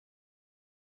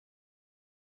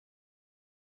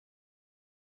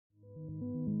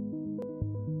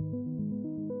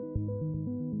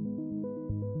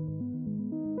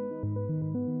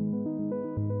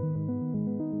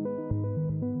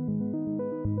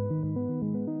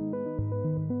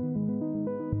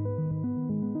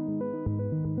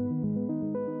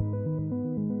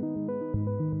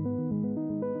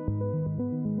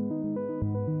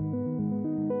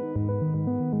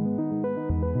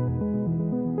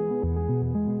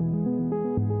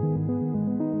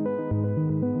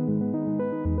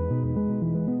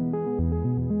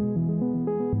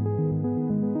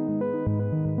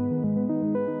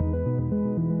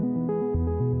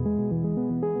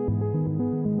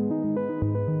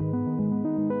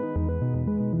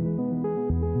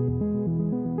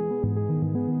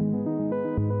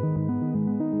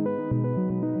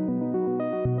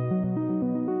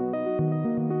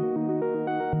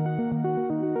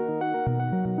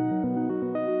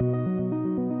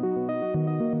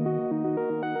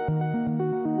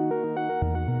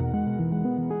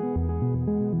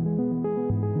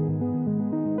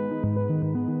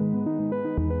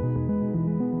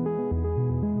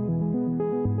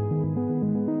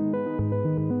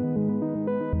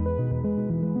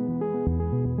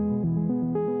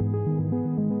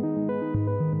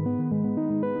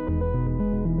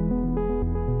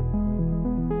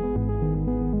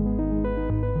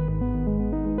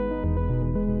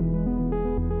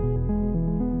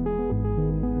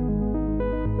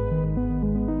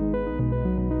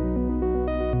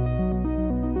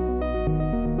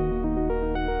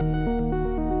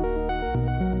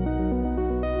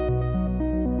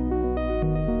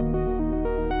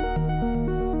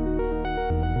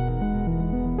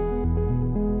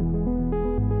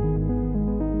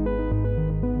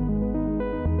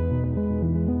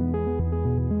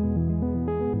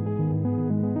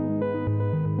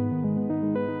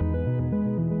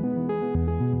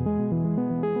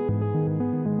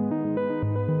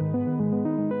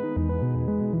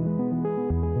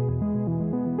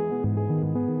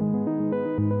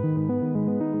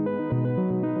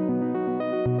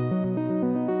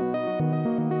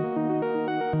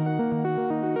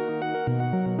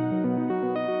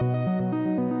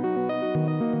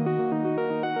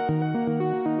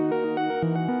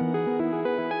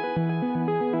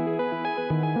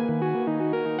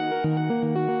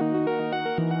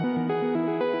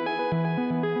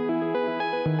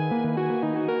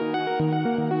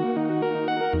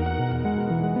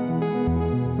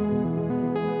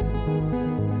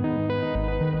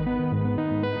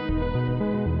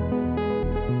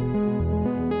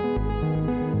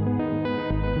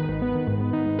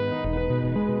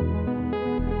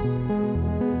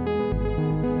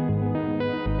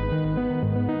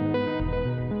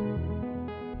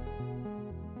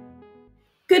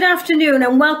Good afternoon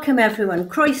and welcome everyone.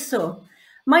 Croeso.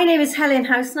 My name is Helen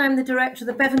House and I'm the Director of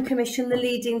the Bevan Commission, the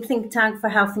leading think tank for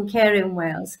health and care in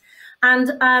Wales.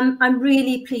 And I'm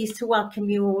really pleased to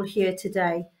welcome you all here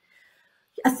today.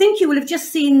 I think you will have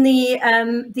just seen the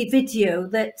video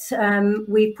that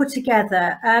we put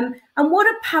together. And what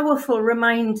a powerful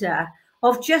reminder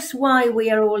of just why we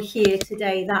are all here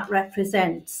today that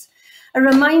represents. A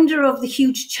reminder of the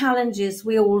huge challenges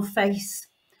we all face.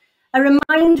 A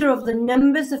reminder of the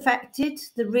numbers affected,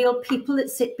 the real people that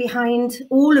sit behind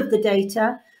all of the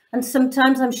data. And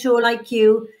sometimes, I'm sure, like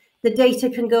you, the data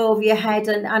can go over your head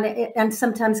and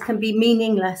sometimes can be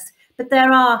meaningless. But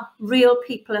there are real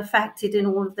people affected in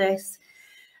all of this.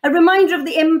 A reminder of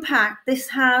the impact this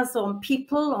has on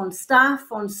people, on staff,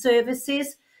 on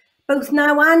services, both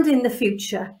now and in the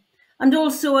future. And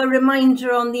also a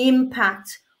reminder on the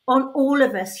impact on all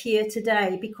of us here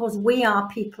today, because we are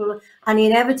people and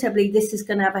inevitably this is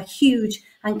going to have a huge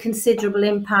and considerable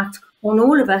impact on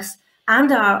all of us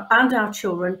and our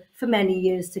children for many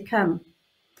years to come.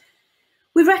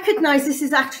 We recognise this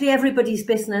is actually everybody's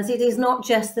business. It is not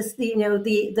just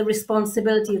the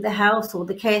responsibility of the health or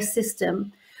the care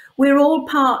system. We're all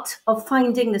part of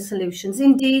finding the solutions.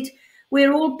 Indeed,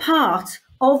 we're all part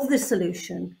of the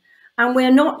solution. And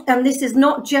this is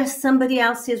not just somebody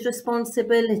else's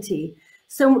responsibility.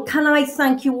 So can I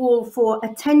thank you all for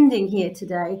attending here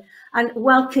today and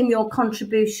welcome your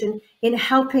contribution in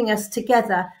helping us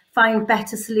together find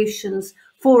better solutions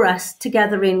for us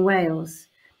together in Wales.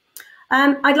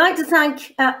 I'd like to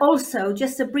thank also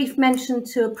just a brief mention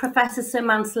to Professor Sir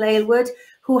Mansell Aylward,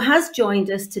 who has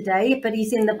joined us today, but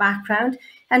he's in the background.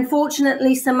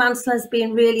 Unfortunately, Sir Mansell has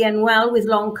been really unwell with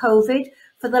long COVID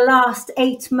for the last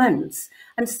 8 months.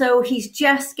 And so he's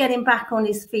just getting back on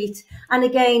his feet. And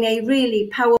again, a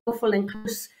really powerful and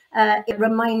close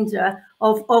reminder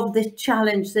of the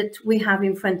challenge that we have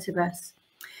in front of us.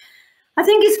 I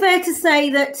think it's fair to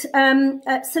say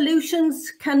that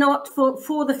solutions cannot,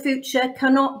 for the future,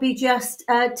 cannot be just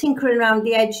tinkering around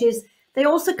the edges. They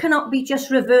also cannot be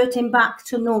just reverting back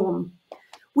to norm.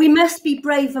 We must be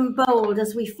brave and bold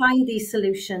as we find these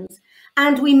solutions.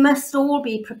 And we must all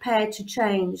be prepared to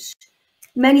change.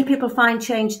 Many people find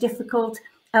change difficult,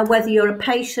 whether you're a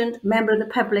patient, member of the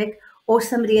public, or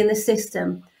somebody in the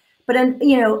system. But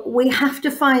we have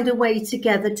to find a way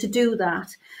together to do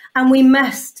that. And we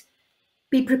must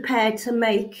be prepared to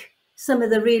make some of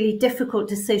the really difficult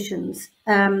decisions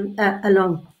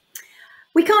along.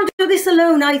 We can't do this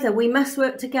alone either. We must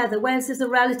work together. Wales is a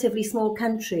relatively small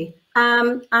country,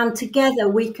 and together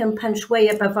we can punch way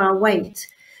above our weight.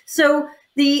 So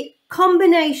the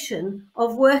combination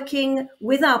of working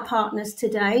with our partners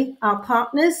today, our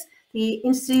partners, the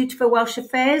Institute for Welsh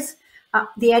Affairs,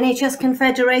 the NHS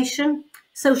Confederation,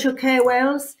 Social Care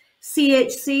Wales,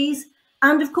 CHCs,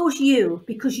 and of course you,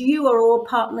 because you are all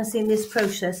partners in this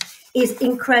process, is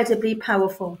incredibly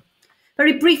powerful.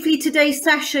 Very briefly, today's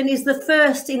session is the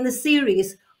first in the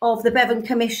series of the Bevan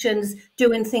Commission's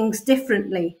Doing Things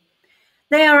Differently.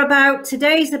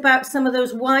 Today's about some of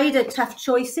those wider tough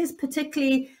choices,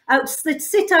 particularly that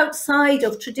sit outside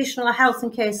of traditional health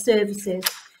and care services.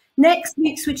 Next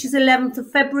week's, which is 11th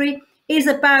of February, is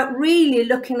about really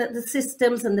looking at the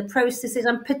systems and the processes,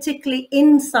 and particularly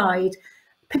inside,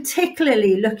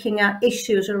 particularly looking at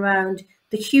issues around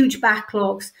the huge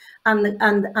backlogs and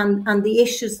the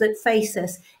issues that face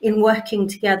us in working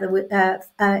together with,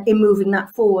 in moving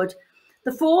that forward.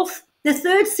 The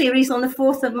third series on the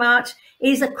 4th of March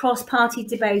is a cross-party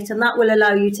debate, and that will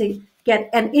allow you to get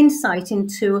an insight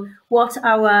into what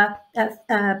our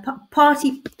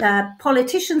party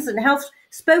politicians and health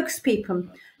spokespeople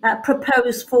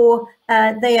propose for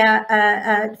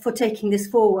taking this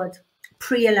forward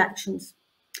pre-elections.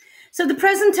 So the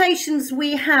presentations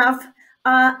we have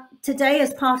today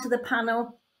as part of the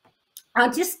panel are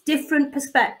just different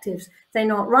perspectives. They're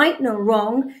not right nor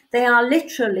wrong. They are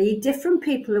literally different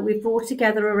people that we've brought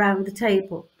together around the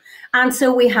table. And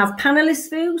so we have panelist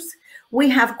views. We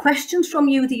have questions from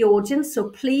you, the audience. So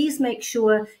please make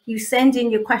sure you send in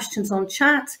your questions on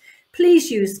chat. Please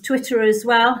use Twitter as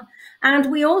well. And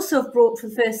we also have brought for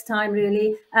the first time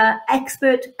really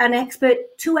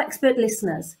two expert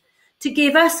listeners to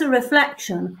give us a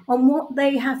reflection on what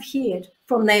they have heard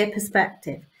from their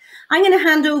perspective. I'm going to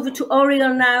hand over to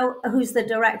Oriel now, who's the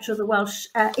Director of the Welsh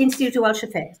Institute of Welsh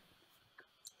Affairs.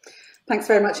 Thanks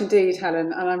very much indeed,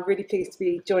 Helen, and I'm really pleased to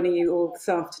be joining you all this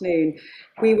afternoon.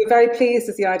 We were very pleased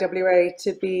as the IWA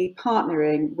to be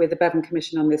partnering with the Bevan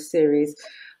Commission on this series.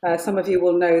 Some of you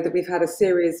will know that we've had a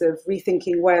series of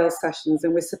Rethinking Wales sessions,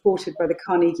 and we're supported by the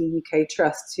Carnegie UK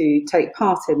Trust to take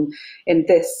part in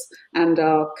this, and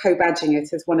are co-badging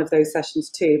it as one of those sessions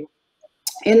too.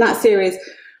 In that series,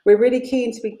 we're really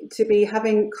keen to be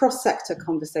having cross-sector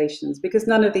conversations, because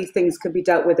none of these things can be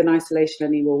dealt with in isolation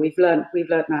anymore. We've learnt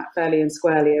that fairly and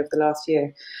squarely over the last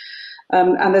year.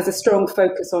 And there's a strong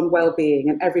focus on well-being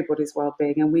and everybody's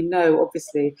well-being. And we know,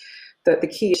 obviously, that the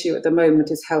key issue at the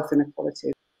moment is health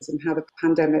inequalities and how the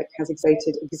pandemic has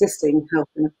exacerbated existing health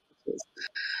inequalities.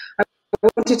 I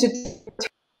wanted to draw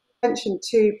attention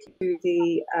to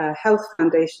the Health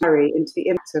Foundation into the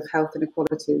impact of health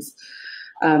inequalities.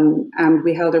 And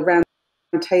we held a round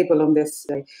table on this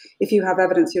today. If you have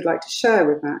evidence you'd like to share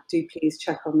with that, do please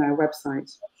check on their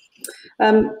website.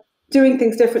 Doing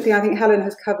things differently, I think Helen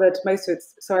has covered most of it,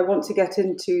 so I want to get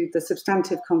into the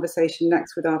substantive conversation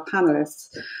next with our panellists.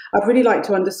 I'd really like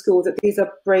to underscore that these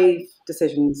are brave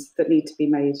decisions that need to be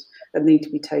made and need to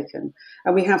be taken.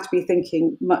 And we have to be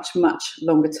thinking much, much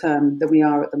longer term than we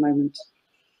are at the moment.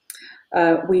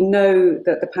 We know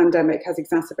that the pandemic has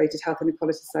exacerbated health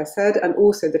inequalities, as I said, and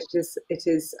also that it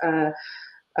is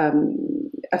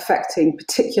affecting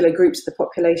particular groups of the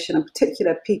population and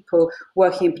particular people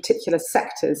working in particular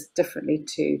sectors differently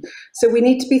too. So we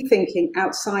need to be thinking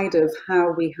outside of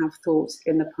how we have thought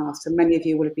in the past, and many of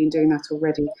you will have been doing that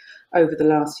already over the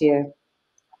last year.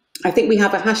 I think we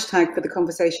have a hashtag for the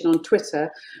conversation on Twitter,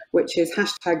 which is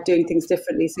hashtag doing things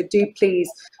differently. So do please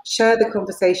share the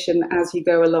conversation as you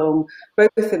go along,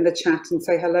 both in the chat and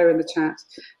say hello in the chat,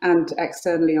 and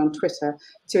externally on Twitter,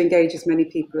 to engage as many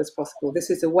people as possible. This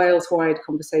is a Wales-wide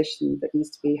conversation that needs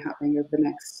to be happening over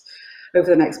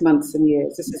the next months and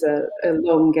years. This is a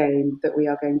long game that we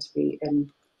are going to be in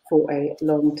for a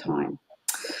long time.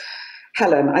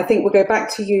 Helen, I think we'll go back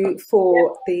to you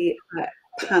for the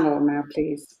panel now,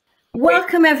 please.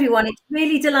 Welcome everyone. It's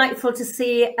really delightful to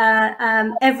see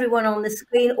everyone on the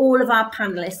screen, all of our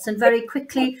panellists. And very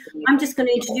quickly, I'm just going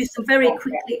to introduce them very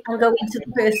quickly and go into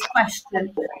the first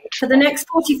question. For the next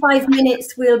 45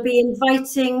 minutes, we'll be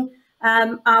inviting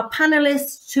our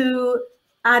panellists to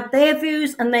add their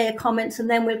views and their comments, and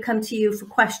then we'll come to you for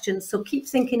questions. So keep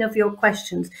thinking of your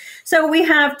questions. So we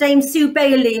have Dame Sue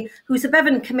Bailey, who's a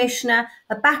Bevan Commissioner,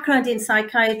 a background in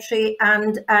psychiatry,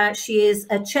 and she is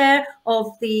a chair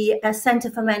of the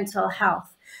Centre for Mental Health.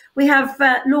 We have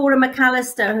Laura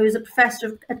McAllister, who is a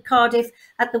professor at Cardiff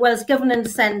at the Welsh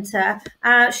Governance Centre.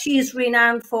 She is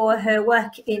renowned for her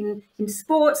work in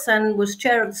sports and was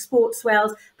chair of the Sports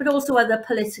Wales, but also other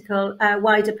political,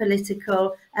 wider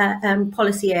political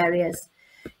policy areas.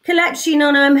 Kelechi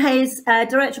Nonamhes,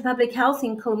 Director of Public Health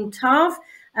in Cwm Taf.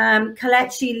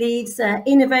 Kelechi leads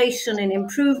innovation and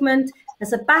improvement,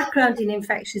 has a background in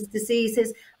infectious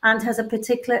diseases, and has a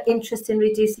particular interest in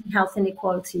reducing health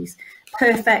inequalities.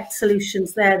 Perfect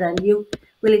solutions there then. You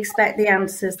will expect the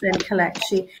answers then,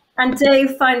 Kelechi. And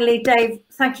Dave, finally, Dave,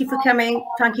 thank you for coming.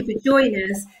 Thank you for joining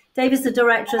us. Dave is the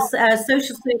Director of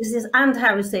Social Services and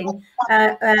Housing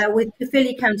with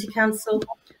Caerphilly County Council,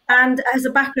 and has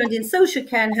a background in social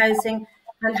care and housing,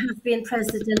 and has been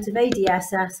President of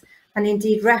ADSS, and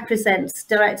indeed represents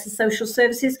Director of Social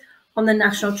Services on the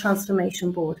National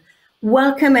Transformation Board.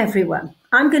 Welcome everyone.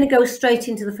 I'm going to go straight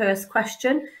into the first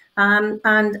question, and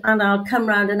I'll come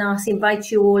round and invite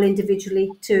you all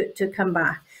individually to come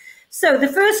back. So the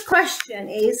first question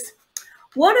is,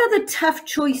 what are the tough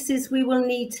choices we will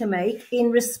need to make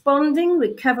in responding,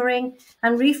 recovering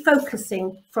and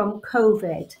refocusing from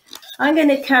COVID? I'm going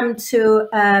to come to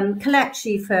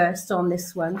Kelechi first on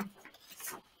this one.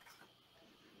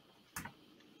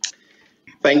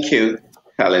 Thank you,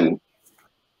 Helen.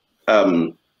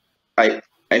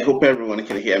 I hope everyone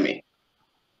can hear me.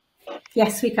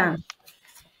 Yes, we can.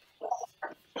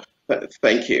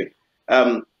 Thank you.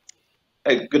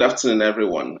 Good afternoon,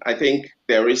 everyone. I think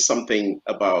there is something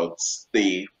about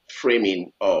the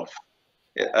framing of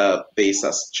this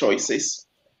as choices,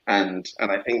 and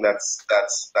I think that's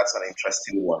an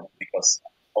interesting one, because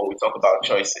when we talk about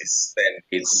choices, then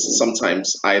it's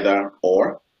sometimes either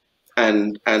or,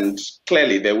 and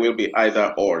clearly there will be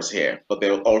either ors here, but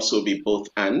there will also be both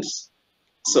ands.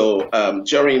 So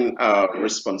during our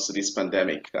response to this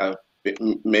pandemic,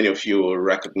 many of you will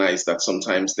recognize that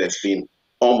sometimes there's been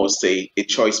almost a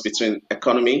choice between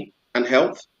economy and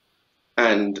health,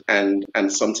 and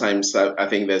sometimes I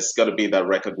think there's got to be that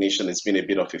recognition. It's been a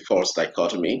bit of a false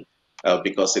dichotomy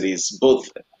because it is both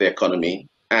the economy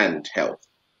and health.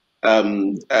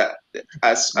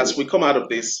 As we come out of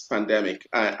this pandemic,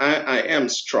 I am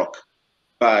struck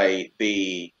by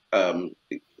the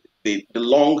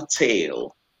long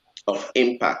tail of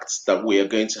impacts that we are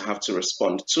going to have to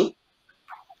respond to.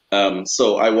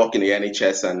 So I work in the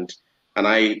NHS, and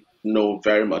I know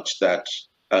very much that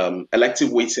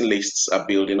elective waiting lists are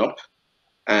building up,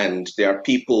 and there are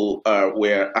people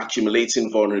where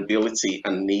accumulating vulnerability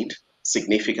and need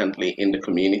significantly in the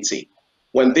community.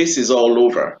 When this is all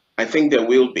over, I think there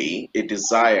will be a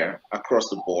desire across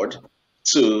the board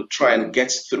to try and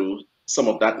get through some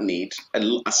of that need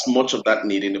and as much of that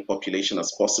need in the population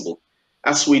as possible.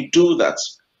 As we do that,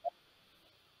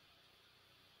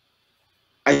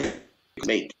 I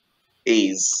make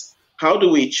is, how do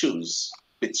we choose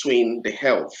between the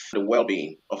health, the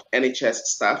well-being of NHS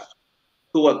staff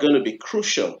who are going to be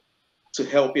crucial to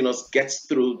helping us get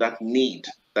through that need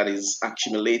that is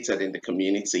accumulated in the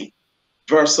community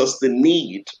versus the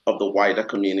need of the wider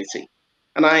community?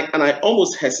 And I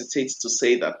almost hesitate to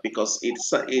say that because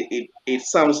it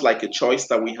sounds like a choice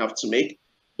that we have to make,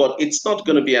 but it's not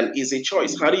going to be an easy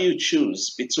choice. How do you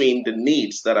choose between the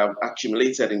needs that have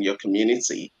accumulated in your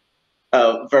community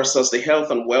versus the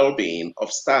health and well-being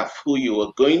of staff who you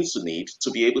are going to need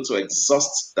to be able to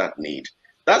exhaust that need?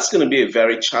 That's going to be a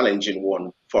very challenging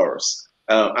one for us.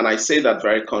 And I say that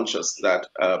very conscious that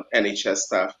NHS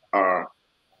staff are,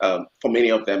 for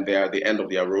many of them, they are at the end of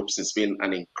their ropes. It's been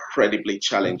an incredibly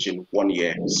challenging 1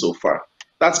 year so far.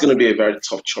 That's going to be a very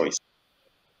tough choice.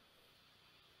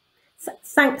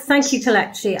 Thank you,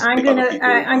 Kelechi.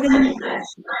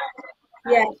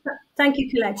 Thank you,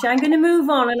 Kelechi. I'm going to move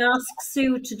on and ask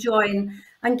Sue to join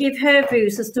and give her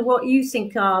views as to what you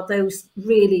think are those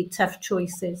really tough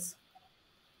choices.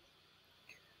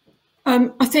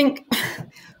 I think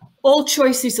all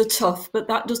choices are tough, but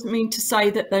that doesn't mean to say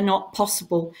that they're not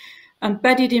possible.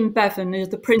 Embedded in Bevan are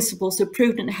the principles of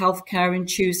prudent healthcare and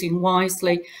choosing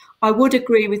wisely. I would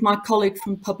agree with my colleague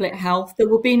from Public Health. There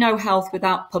will be no health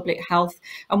without public health,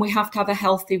 and we have to have a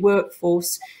healthy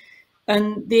workforce.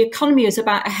 And the economy is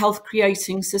about a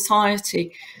health-creating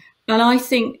society. And I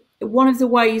think one of the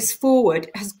ways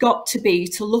forward has got to be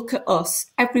to look at us,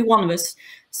 every one of us.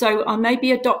 So I may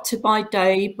be a doctor by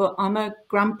day, but I'm a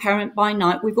grandparent by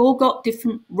night. We've all got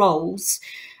different roles,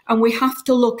 and we have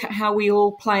to look at how we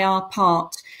all play our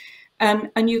part.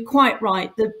 And you're quite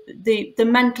right, the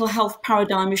mental health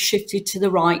paradigm has shifted to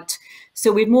the right.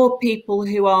 So with more people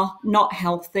who are not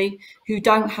healthy, who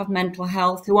don't have mental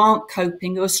health, who aren't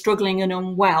coping, who are struggling and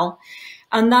unwell.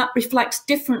 And that reflects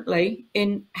differently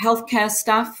in healthcare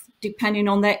staff, depending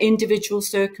on their individual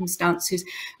circumstances.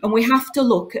 And we have to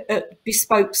look at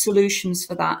bespoke solutions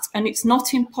for that. And it's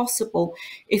not impossible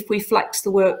if we flex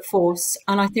the workforce.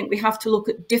 And I think we have to look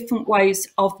at different ways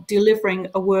of delivering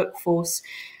a workforce.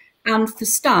 And for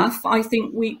staff, I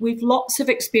think we've lots of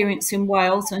experience in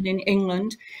Wales and in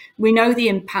England. We know the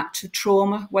impact of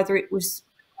trauma, whether it was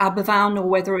Aberfan or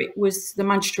whether it was the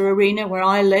Manchester Arena where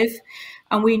I live.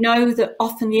 And we know that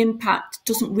often the impact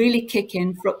doesn't really kick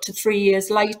in for up to 3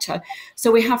 years later. So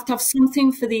we have to have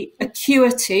something for the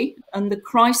acuity and the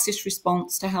crisis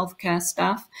response to healthcare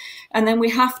staff. And then we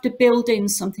have to build in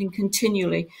something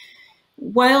continually.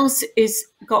 Wales is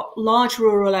got large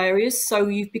rural areas, so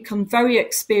you've become very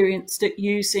experienced at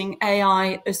using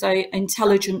AI as an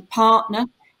intelligent partner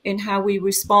in how we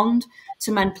respond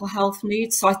to mental health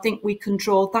needs. So I think we can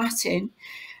draw that in,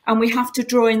 and we have to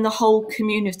draw in the whole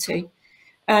community.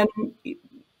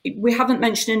 We haven't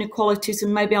mentioned inequalities,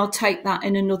 and maybe I'll take that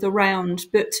in another round,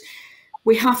 but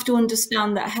we have to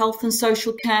understand that health and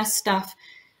social care staff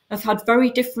have had very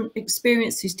different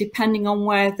experiences depending on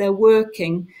where they're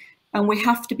working. And we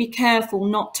have to be careful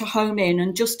not to home in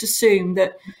and just assume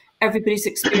that everybody's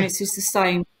experience is the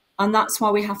same. And that's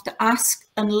why we have to ask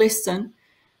and listen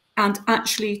and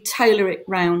actually tailor it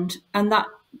round. And that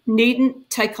needn't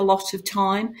take a lot of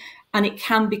time, and it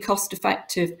can be cost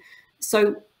effective.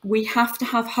 So we have to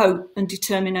have hope and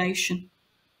determination.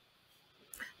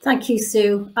 Thank you,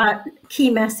 Sue. Key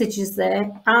messages there: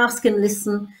 ask and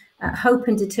listen, hope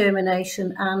and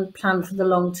determination, and plan for the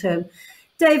long term.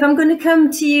 Dave, I'm going to come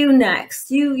to you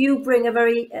next. You bring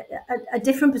a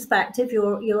different perspective.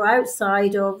 You're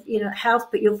outside of health,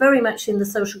 but you're very much in the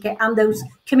social care and those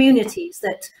communities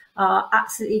that are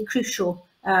absolutely crucial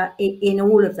in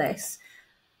all of this.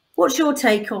 What's your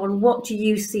take on what do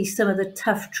you see some of the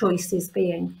tough choices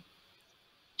being?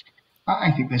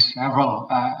 I think there's several.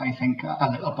 I think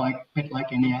a little bit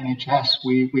like in the NHS,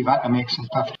 we've had to make some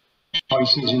tough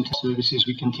choices into services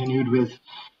we continued with.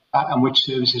 And which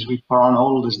services we put on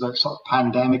hold as the sort of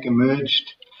pandemic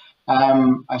emerged.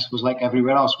 I suppose like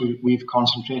everywhere else, we've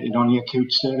concentrated on the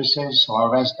acute services, so our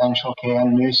residential care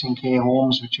and nursing care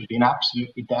homes, which have been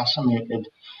absolutely decimated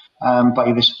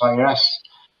by this virus,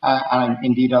 and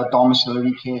indeed our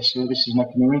domiciliary care services in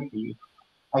the community.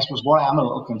 I suppose what I'm a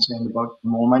little concerned about at the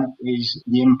moment is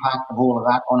the impact of all of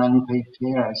that on unpaid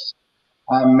carers.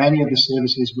 Many of the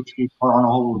services which we put on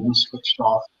hold and switched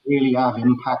off really have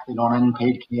impacted on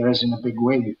unpaid carers in a big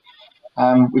way.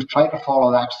 We've tried to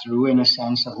follow that through in a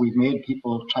sense that we've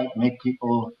tried to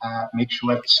make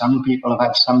sure that some people have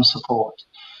had some support.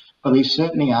 But they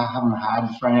certainly haven't had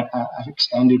for an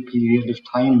extended period of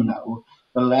time now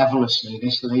the level of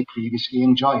service that they previously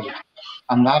enjoyed.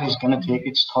 And that is going to take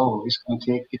its toll. It's going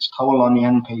to take its toll on the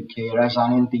unpaid carers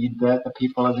and indeed the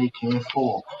people that they care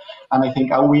for. And I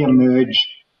think how we emerge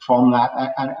from that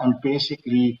and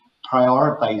basically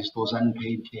prioritise those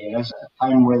unpaid carers at a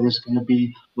time where there's going to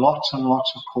be lots and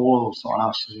lots of calls on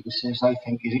our services, I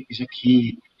think is a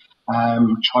key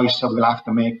choice that we'll have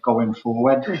to make going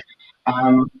forward.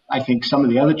 I think some of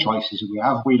the other choices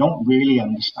we don't really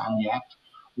understand yet.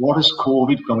 What is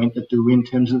COVID going to do in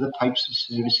terms of the types of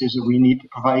services that we need to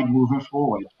provide moving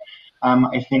forward?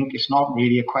 I think it's not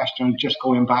really a question of just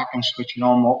going back and switching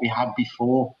on what we had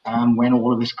before when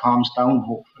all of this calms down,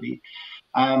 hopefully.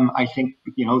 I think,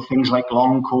 things like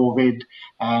long COVID,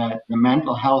 the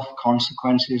mental health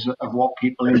consequences of what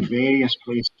people in various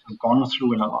places have gone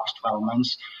through in the last 12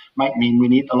 months might mean we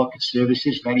need to look at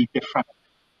services very different.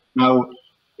 Now,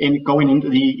 in going into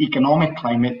the economic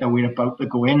climate that we're about to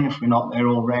go in, if we're not there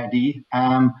already,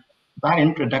 that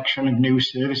introduction of new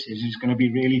services is going to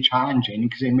be really challenging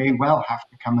because they may well have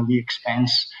to come at the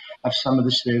expense of some of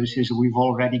the services that we've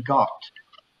already got.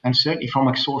 And certainly from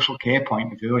a social care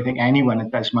point of view, I think anyone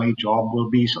that does my job will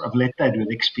be sort of littered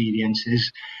with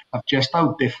experiences of just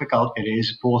how difficult it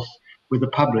is, both with the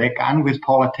public and with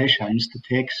politicians, to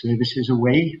take services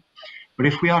away. But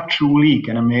if we are truly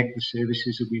going to make the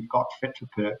services that we've got fit for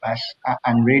purpose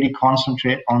and really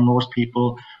concentrate on those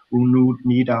people who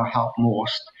need our help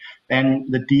most, then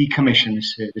the decommissioning of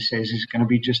services is going to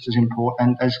be just as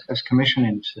important as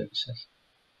commissioning services.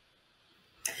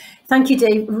 Thank you,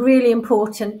 Dave. Really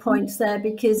important points there,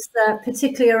 because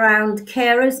particularly around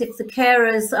carers, if the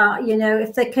carers are,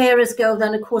 if the carers go,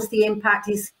 then of course the impact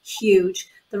is huge,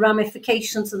 the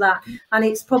ramifications of that, and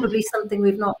it's probably something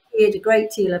we've not heard a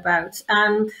great deal about.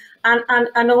 And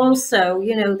also,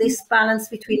 this balance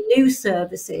between new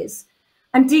services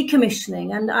and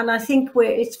decommissioning. And I think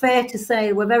it's fair to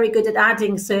say we're very good at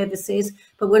adding services,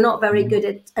 but we're not very good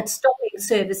at stopping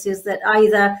services that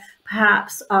either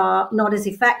perhaps are not as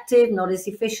effective, not as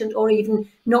efficient, or even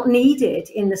not needed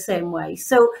in the same way.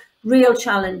 So real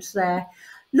challenge there.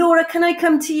 Laura, can I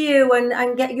come to you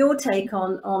and get your take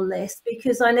on this?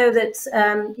 Because I know that,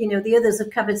 the others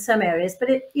have covered some areas, but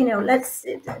let's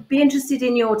be interested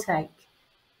in your take.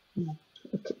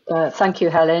 Thank you,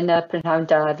 Helen. Prynhawn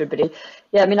da, everybody.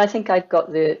 Yeah, I think I've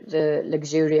got the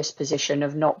luxurious position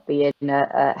of not being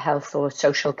a health or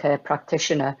social care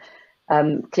practitioner.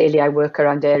 Clearly, I work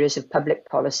around areas of public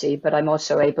policy, but I'm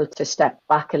also able to step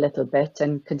back a little bit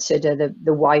and consider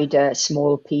the wider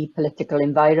small p political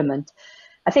environment.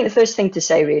 I think the first thing to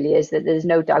say really is that there's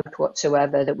no doubt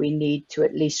whatsoever that we need to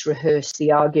at least rehearse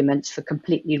the arguments for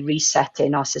completely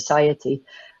resetting our society.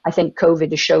 I think COVID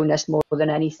has shown us more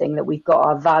than anything that we've got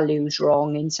our values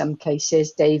wrong in some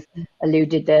cases. Dave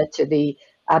alluded there to the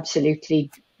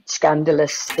absolutely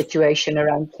scandalous situation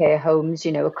around care homes,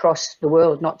 across the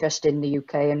world, not just in the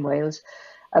UK and Wales.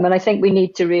 And I think we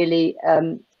need to really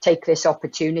take this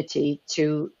opportunity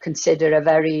to consider a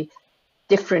very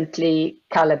differently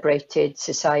calibrated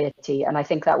society. And I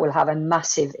think that will have a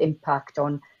massive impact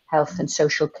on health and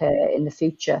social care in the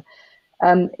future.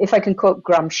 If I can quote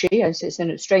Gramsci, it's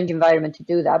a strange environment to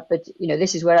do that, but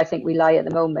this is where I think we lie at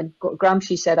the moment.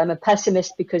 Gramsci said, "I'm a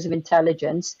pessimist because of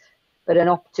intelligence, but an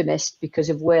optimist because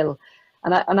of will."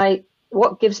 And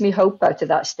what gives me hope out of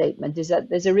that statement is that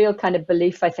there's a real kind of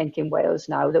belief, I think, in Wales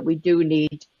now that we do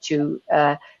need to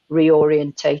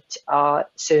reorientate our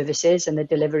services and the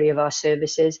delivery of our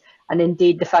services, and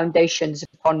indeed the foundations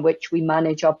upon which we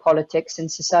manage our politics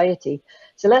and society.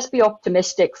 So let's be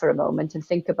optimistic for a moment and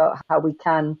think about how we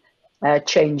can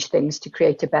change things to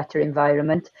create a better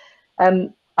environment.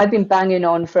 I've been banging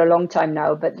on for a long time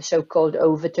now about the so-called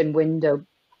Overton window.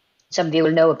 Somebody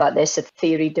will know about this, a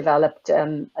theory developed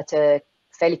at a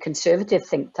fairly conservative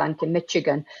think tank in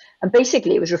Michigan. And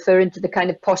basically it was referring to the kind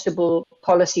of possible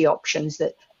policy options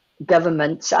that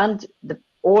governments and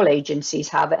all agencies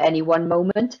have at any one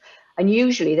moment. And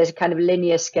usually there's a kind of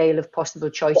linear scale of possible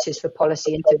choices for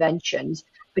policy interventions.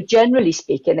 But generally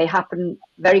speaking, they happen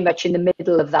very much in the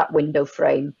middle of that window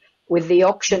frame, with the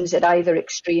options at either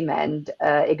extreme end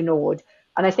ignored.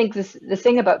 And I think the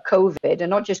thing about COVID, and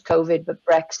not just COVID, but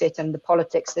Brexit and the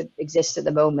politics that exist at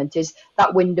the moment, is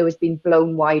that window has been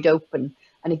blown wide open.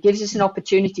 And it gives us an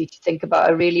opportunity to think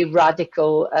about a really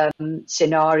radical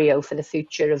scenario for the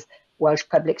future of Welsh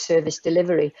public service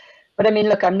delivery. But I mean,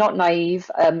 look, I'm not naive.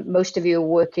 Most of you are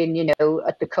working, you know,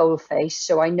 at the coalface,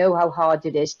 so I know how hard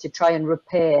it is to try and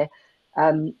repair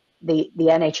the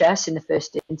NHS in the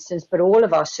first instance, but all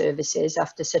of our services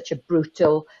after such a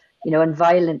brutal, you know, and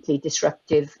violently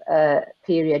disruptive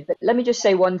period. But let me just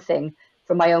say one thing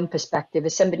from my own perspective,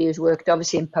 as somebody who's worked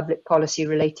obviously in public policy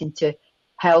relating to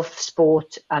health,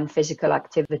 sport and physical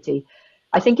activity.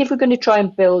 I think if we're going to try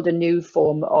and build a new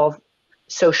form of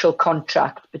social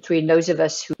contract between those of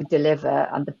us who deliver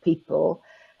and the people,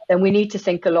 then we need to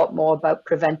think a lot more about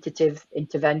preventative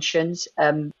interventions,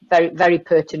 very, very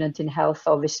pertinent in health,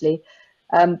 obviously.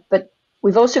 But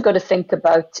we've also got to think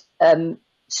about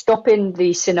stopping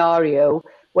the scenario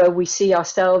where we see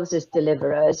ourselves as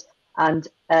deliverers and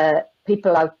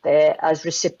people out there as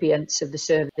recipients of the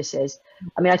services.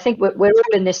 I mean, I think we're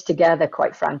all in this together,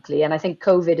 quite frankly, and I think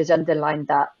COVID has underlined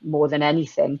that more than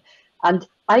anything. And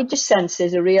I just sense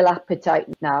there's a real appetite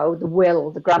now, the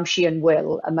Gramscian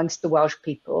will amongst the Welsh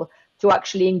people to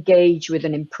actually engage with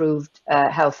an improved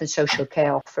health and social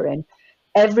care offering.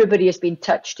 Everybody has been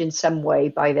touched in some way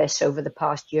by this over the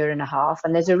past year and a half,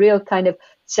 and there's a real kind of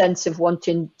sense of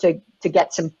wanting to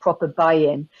get some proper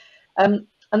buy-in. And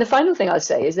the final thing I'll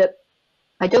say is that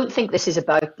I don't think this is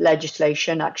about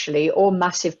legislation, actually, or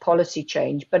massive policy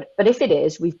change. But if it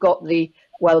is, we've got the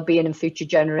Wellbeing and Future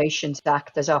Generations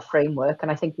Act as our framework.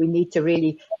 And I think we need to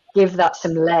really give that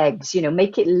some legs, you know,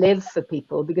 make it live for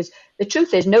people. Because the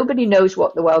truth is, nobody knows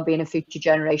what the Wellbeing and Future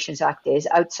Generations Act is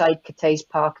outside Cathays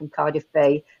Park and Cardiff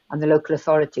Bay and the local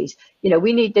authorities. You know,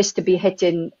 we need this to be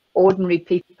hitting ordinary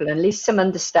people, and at least some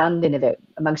understanding of it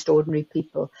amongst ordinary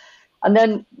people. And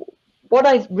then what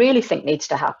I really think needs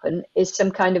to happen is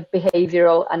some kind of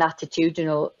behavioural and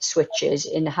attitudinal switches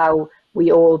in how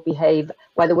we all behave,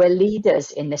 whether we're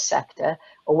leaders in this sector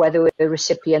or whether we're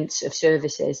recipients of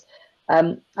services.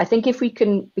 I think if we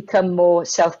can become more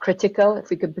self-critical, if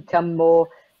we could become more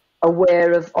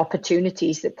aware of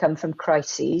opportunities that come from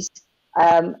crises,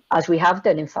 as we have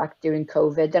done, in fact, during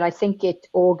COVID, then I think it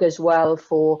augurs well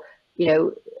for, you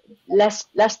know, less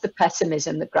the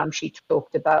pessimism that Gramsci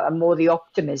talked about and more the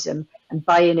optimism and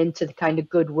buying into the kind of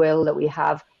goodwill that we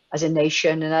have as a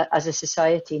nation and as a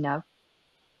society now.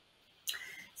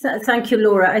 So, thank you,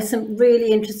 Laura. Some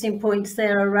really interesting points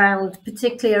there around,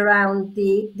 particularly around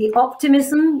the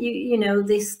optimism. You know,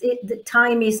 the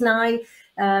time is now.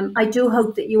 I do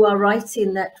hope that you are right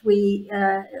in that we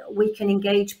can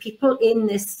engage people in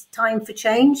this time for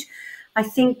change. I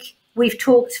think we've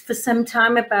talked for some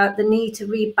time about the need to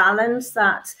rebalance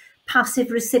that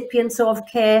passive recipients of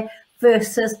care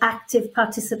versus active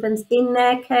participants in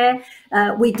their care.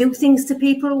 We do things to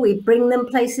people, we bring them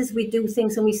places, we do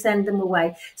things and we send them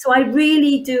away. So I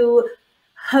really do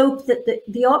hope that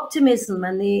the optimism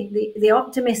and the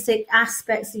optimistic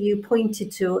aspects that you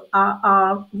pointed to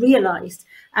are realised.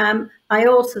 I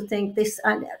also think this,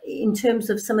 in terms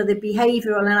of some of the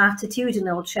behavioural and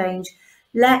attitudinal change,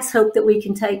 let's hope that we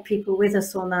can take people with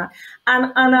us on that.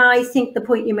 And I think the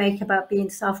point you make about being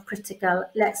self-critical,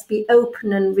 let's be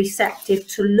open and receptive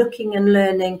to looking and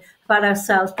learning about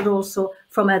ourselves, but also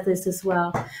from others as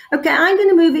well. Okay, I'm going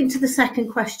to move into the second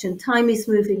question. Time is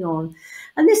moving on.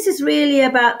 And this is really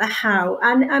about the how,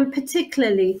 and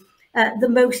particularly the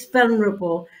most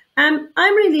vulnerable. I'm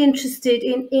really interested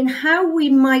in how we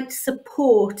might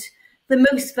support the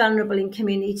most vulnerable in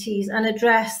communities and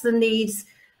address the needs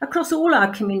across all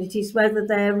our communities, whether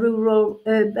they're rural,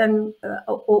 urban,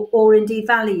 or indeed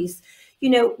valleys. You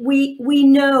know, we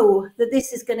know that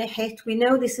this is going to hit. We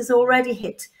know this has already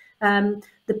hit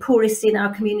the poorest in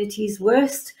our communities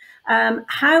worst.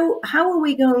 How are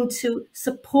we going to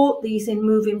support these in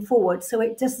moving forward so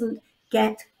it doesn't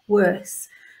get worse?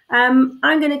 I'm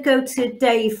going to go to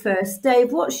Dave first.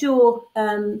 Dave, what's your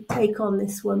take on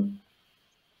this one?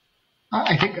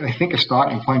 I think a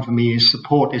starting point for me is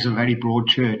support is a very broad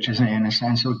church, isn't it, in a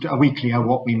sense? So are we clear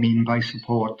what we mean by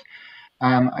support?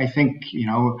 I think, you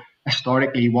know,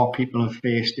 historically what people have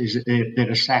faced is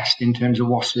they're assessed in terms of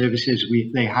what services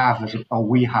we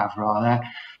have rather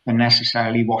than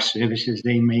necessarily what services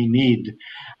they may need.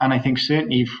 And I think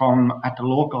certainly from at the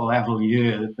local level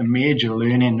here, the major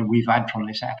learning that we've had from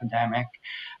this epidemic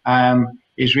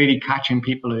is really catching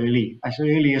people early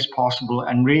as possible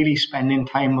and really spending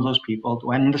time with those people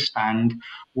to understand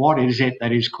what is it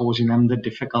that is causing them the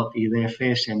difficulty they're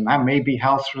facing. That may be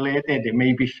health related, it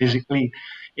may be physically,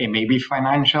 it may be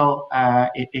financial,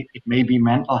 it may be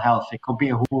mental health, it could be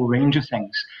a whole range of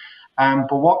things.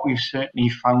 But what we've certainly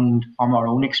found from our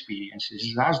own experiences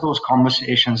is as those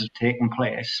conversations have taken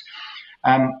place,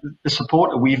 The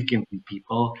support that we've given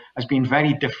people has been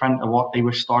very different to what they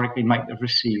historically might have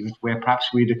received, where perhaps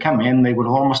we'd have come in, they would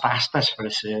have almost asked us for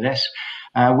a service.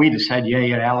 We'd have said, yeah,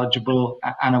 you're eligible,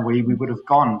 and away we would have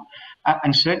gone.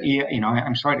 And certainly, you know,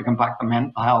 I'm sorry to come back to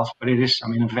mental health, but it is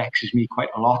something that vexes me quite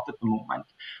a lot at the moment.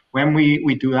 When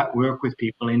we do that work with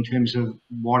people in terms of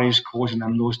what is causing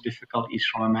them those difficulties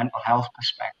from a mental health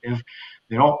perspective,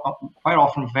 they're all quite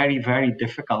often very, very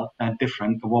difficult and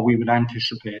different to what we would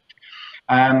anticipate.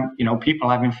 You know, people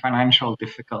having financial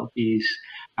difficulties,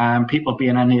 people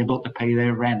being unable to pay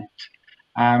their rent.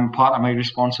 Part of my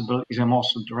responsibilities, I'm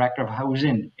also director of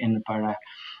housing in the borough.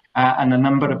 And the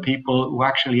number of people who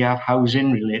actually have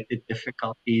housing related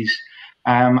difficulties.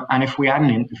 And if we hadn't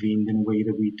intervened in the way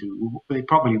that we do, they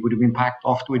probably would have been packed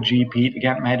off to a GP to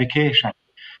get medication.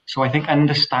 So I think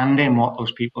understanding what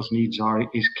those people's needs are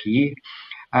is key.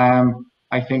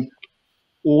 I think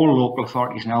all local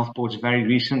authorities and health boards very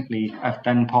recently have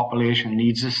done population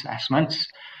needs assessments,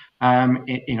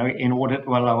 you know, in order to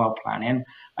allow our planning.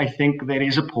 I think there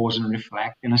is a pause and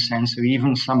reflect in a sense that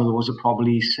even some of those are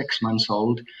probably 6 months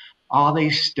old. Are they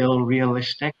still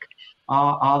realistic?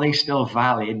 Are they still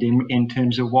valid in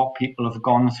terms of what people have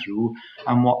gone through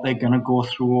and what they're going to go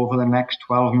through over the next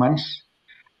 12 months?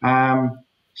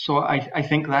 So I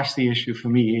think that's the issue for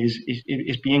me,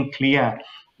 is being clear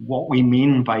what we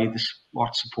mean by this,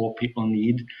 what support people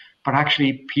need, but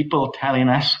actually people telling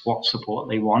us what support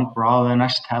they want rather than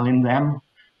us telling them.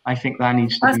 I think that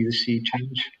needs to be the sea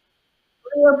change.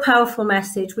 A real powerful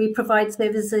message. We provide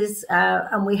services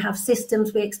and we have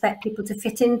systems we expect people to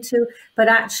fit into, but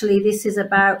actually this is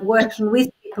about working with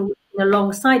people,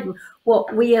 alongside them.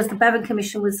 What we as the Bevan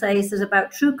Commission would say is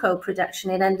about true co-production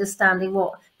in understanding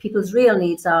what people's real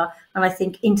needs are, and I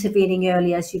think intervening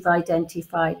early, as you've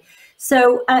identified.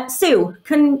 So Sue,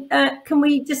 can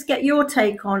we just get your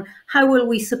take on how will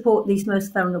we support these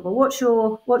most vulnerable? What's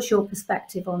your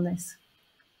perspective on this?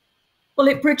 Well,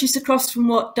 it bridges across from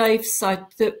what Dave said,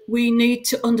 that we need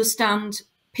to understand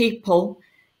people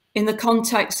in the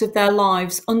context of their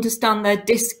lives, understand their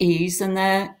dis-ease and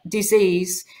their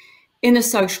disease in a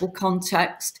social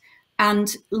context,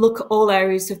 and look at all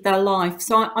areas of their life.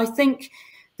 So I think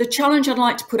the challenge I'd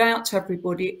like to put out to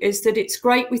everybody is that it's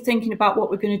great we're thinking about what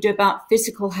we're going to do about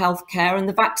physical health care, and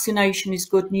the vaccination is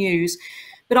good news.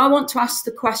 But I want to ask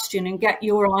the question and get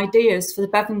your ideas for the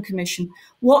Bevan Commission.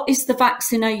 What is the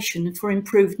vaccination for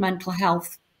improved mental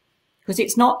health? Because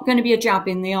it's not going to be a jab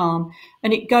in the arm.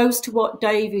 And it goes to what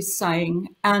Dave is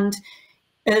saying. And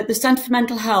the Centre for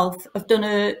Mental Health have done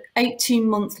a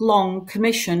 18-month-long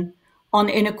commission on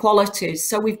inequalities.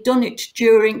 So we've done it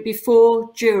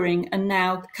before, during, and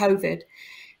now COVID.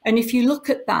 And if you look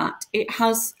at that, it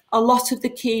has a lot of the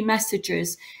key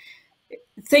messages.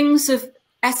 Things have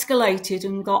escalated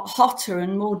and got hotter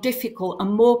and more difficult,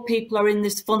 and more people are in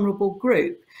this vulnerable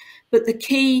group, but the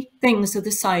key things are the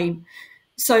same.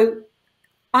 So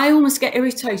I almost get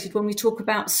irritated when we talk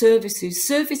about services.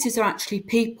 Services are actually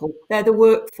people, they're the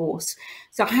workforce.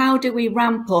 So how do we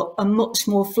ramp up a much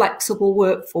more flexible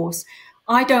workforce?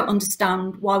 I don't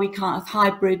understand why we can't have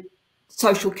hybrid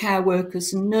social care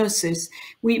workers and nurses.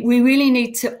 We really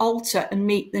need to alter and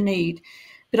meet the need.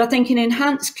 But I think an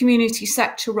enhanced community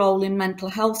sector role in mental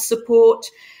health support,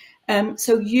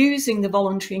 so using the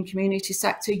voluntary and community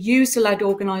sector, user-led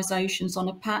organisations on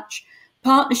a patch,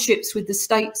 partnerships with the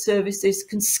state services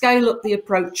can scale up the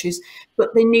approaches,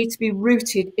 but they need to be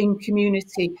rooted in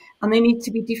community, and they need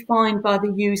to be defined by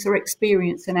the user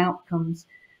experience and outcomes.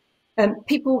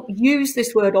 People use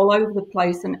this word all over the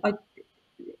place, and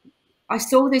I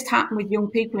saw this happen with young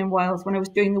people in Wales when I was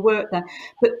doing the work there,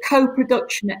 but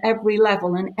co-production at every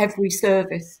level and every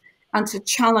service, and to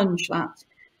challenge that.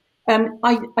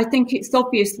 I think it's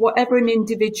obvious, whatever an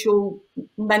individual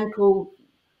mental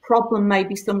problem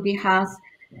maybe somebody has,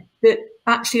 that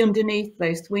actually underneath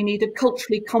this, we need a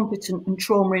culturally competent and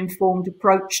trauma-informed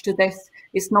approach to this.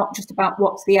 It's not just about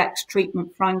what's the X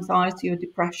treatment for anxiety or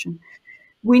depression.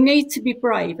 We need to be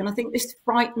brave, and I think this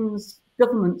frightens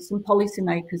governments and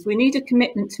policymakers. We need a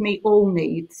commitment to meet all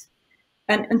needs.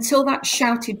 And until that's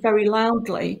shouted very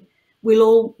loudly, we'll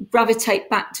all gravitate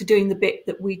back to doing the bit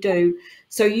that we do.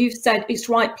 So you've said it's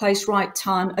right place, right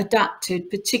time,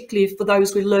 adapted, particularly for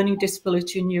those with learning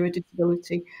disability and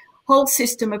neurodisability. Whole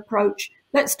system approach,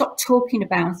 let's stop talking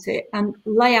about it and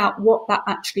lay out what that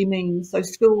actually means. So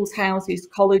schools, houses,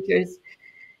 colleges,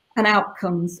 and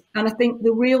outcomes. And I think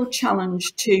the real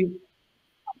challenge to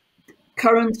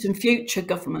current and future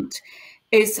government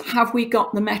is, have we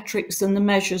got the metrics and the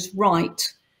measures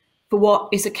right for what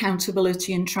is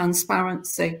accountability and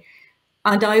transparency?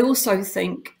 And I also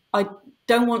think, I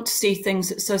don't want to see things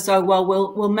that says, oh, well,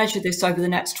 we'll measure this over the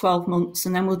next 12 months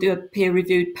and then we'll do a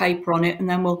peer-reviewed paper on it and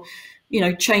then we'll,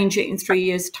 change it in 3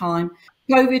 years' time.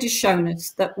 COVID has shown us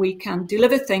that we can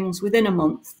deliver things within a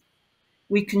month.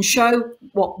 We can show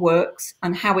what works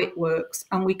and how it works,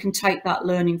 and we can take that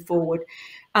learning forward.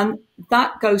 And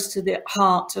that goes to the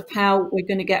heart of how we're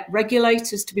going to get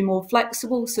regulators to be more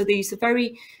flexible. So these are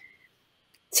very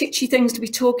titchy things to be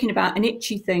talking about and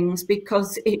itchy things,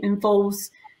 because it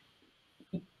involves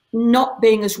not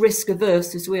being as risk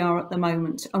averse as we are at the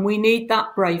moment. And we need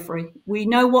that bravery. We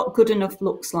know what good enough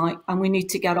looks like, and we need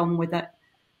to get on with it.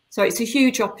 So it's a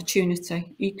huge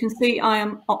opportunity. You can see I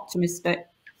am optimistic.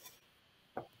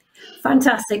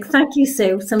 Fantastic. Thank you,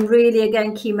 Sue. Some really,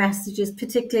 again, key messages,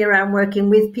 particularly around working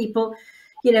with people,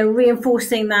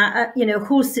 reinforcing that,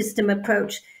 whole system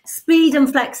approach. Speed and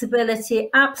flexibility,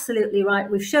 absolutely right.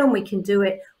 We've shown we can do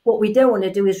it. What we don't want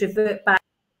to do is revert back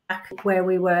where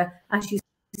we were, as you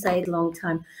say, a long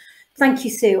time. Thank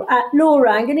you, Sue.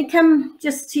 Laura, I'm going to come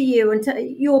just to you and to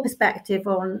your perspective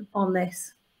on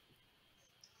this.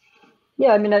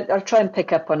 Yeah, I mean, I'll try and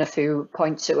pick up on a few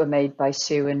points that were made by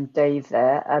Sue and Dave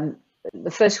there.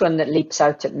 The first one that leaps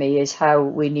out at me is how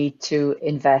we need to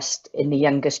invest in the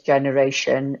youngest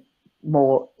generation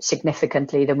more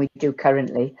significantly than we do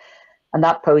currently. And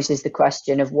that poses the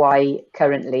question of why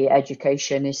currently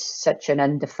education is such an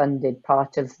underfunded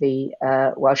part of the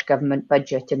Welsh Government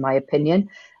budget, in my opinion.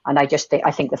 And I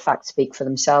think the facts speak for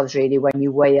themselves, really, when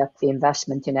you weigh up the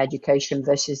investment in education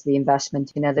versus the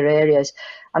investment in other areas.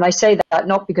 And I say that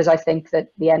not because I think that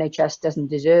the NHS doesn't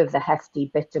deserve the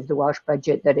hefty bit of the Welsh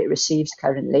budget that it receives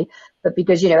currently, but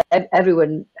because,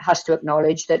 everyone has to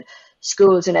acknowledge that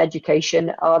schools and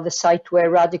education are the site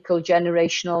where radical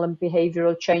generational and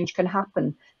behavioural change can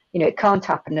happen. It can't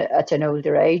happen at an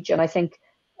older age. And I think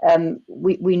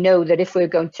we know that if we're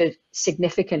going to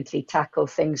significantly tackle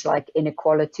things like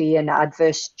inequality and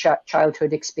adverse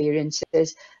childhood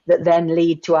experiences that then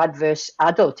lead to adverse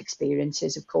adult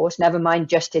experiences, of course, never mind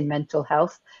just in mental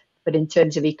health, but in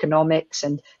terms of economics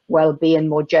and well-being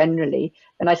more generally,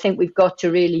 then I think we've got to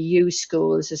really use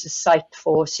schools as a site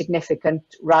for significant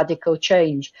radical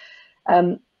change.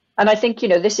 And I think,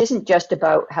 this isn't just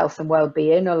about health and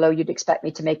well-being, although you'd expect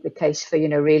me to make the case for,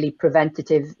 really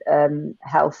preventative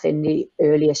health in the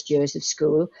earliest years of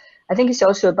school. I think it's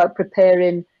also about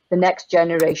preparing the next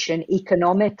generation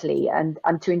economically and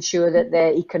to ensure that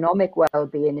their economic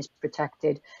well-being is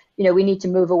protected. We need to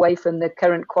move away from the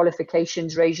current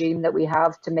qualifications regime that we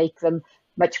have to make them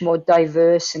much more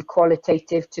diverse and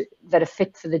qualitative that are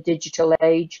fit for the digital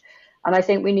age. And I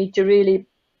think we need to really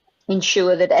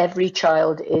ensure that every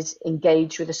child is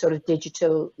engaged with a sort of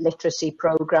digital literacy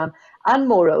program and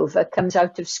moreover comes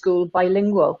out of school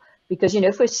bilingual, because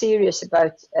if we're serious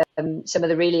about some of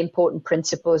the really important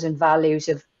principles and values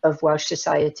of Welsh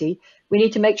society, we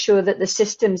need to make sure that the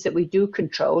systems that we do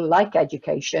control, like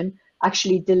education,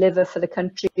 actually deliver for the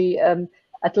country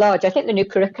at large. I think the new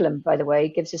curriculum, by the way,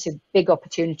 gives us a big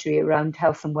opportunity around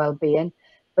health and well-being.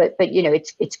 But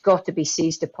it's got to be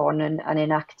seized upon and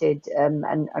enacted and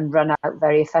run out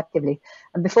very effectively.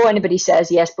 And before anybody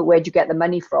says, yes, but where'd you get the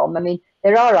money from? I mean,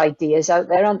 there are ideas out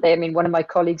there, aren't there? I mean, one of my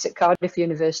colleagues at Cardiff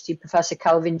University, Professor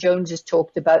Calvin Jones, has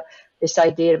talked about this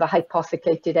idea of a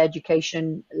hypothecated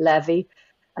education levy.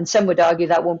 And some would argue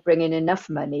that won't bring in enough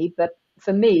money. But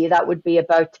for me, that would be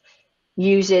about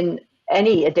using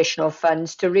any additional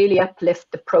funds to really uplift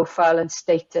the profile and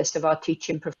status of our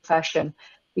teaching profession.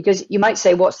 Because you might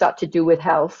say, what's that to do with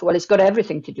health? Well, it's got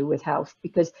everything to do with health,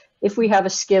 because if we have a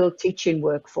skilled teaching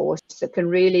workforce that can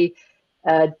really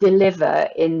deliver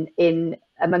in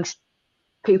amongst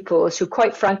pupils who,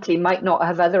 quite frankly, might not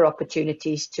have other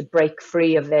opportunities to break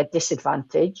free of their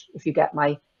disadvantage, if you get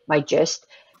my gist,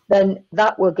 then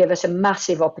that will give us a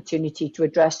massive opportunity to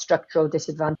address structural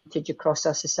disadvantage across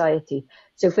our society.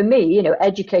 So for me,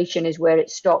 education is where it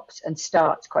stops and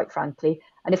starts, quite frankly.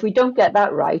 And if we don't get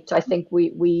that right, I think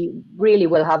we really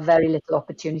will have very little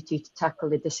opportunity to tackle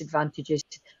the disadvantages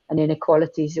and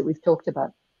inequalities that we've talked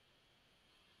about.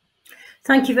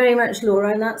 Thank you very much,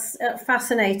 Laura. And that's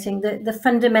fascinating. The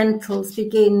fundamentals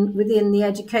begin within the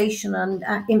education and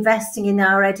investing in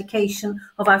our education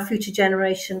of our future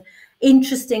generation.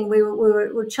 Interesting.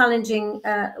 We're challenging,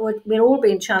 we're all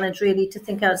being challenged really to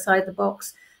think outside the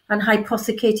box, and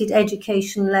hypothecated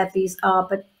education levies are,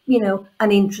 but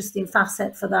an interesting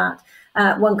facet for that.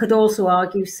 One could also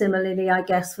argue similarly, I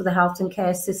guess, for the health and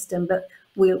care system, but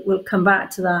we'll come back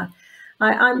to that.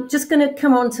 I'm just going to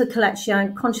come on to Kelechi.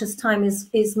 I'm conscious time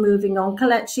is moving on.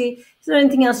 Kelechi, is there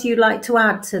anything else you'd like to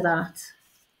add to that?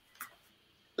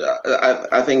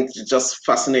 I think just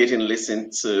fascinating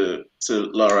listening to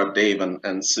Laura, Dave,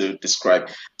 and Sue describe.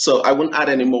 So I won't add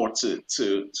any more to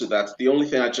that. The only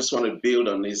thing I just want to build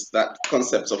on is that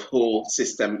concept of whole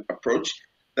system approach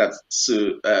that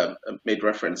Sue made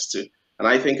reference to. And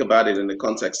I think about it in the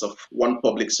context of one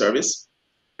public service,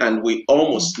 and we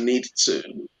almost need to,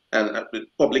 and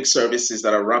public services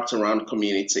that are wrapped around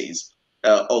communities,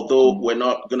 although we're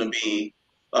not going to be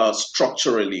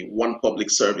structurally one public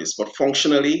service, but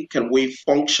functionally, can we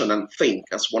function and think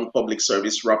as one public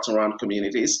service wrapped around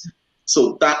communities?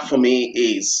 So that for me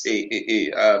is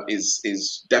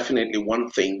definitely one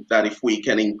thing that if we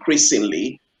can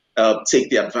increasingly take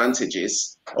the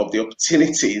advantages of the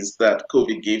opportunities that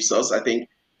COVID gives us, I think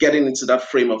getting into that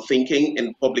frame of thinking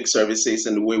in public services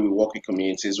and the way we work with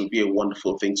communities would be a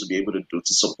wonderful thing to be able to do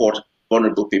to support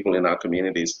vulnerable people in our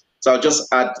communities. So I'll just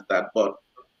add to that, but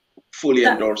fully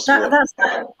endorse that's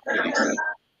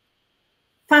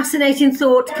fascinating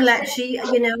thought, Kelechi.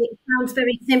 You know, it sounds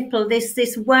very simple.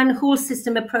 This one whole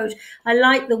system approach. I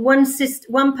like the one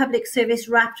public service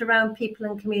wrapped around people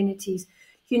and communities.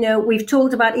 You know, we've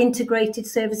talked about integrated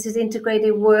services,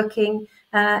 integrated working,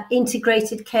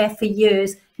 integrated care for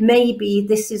years. Maybe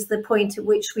this is the point at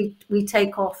which we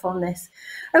take off on this.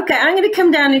 Okay, I'm going to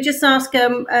come down and just ask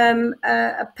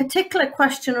a particular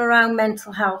question around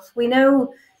mental health. We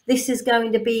know this is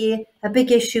going to be a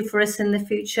big issue for us in the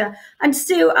future. And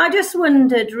Sue, I just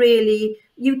wondered, really,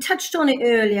 you touched on it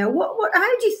earlier.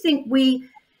 How do you think we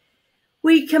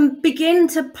can begin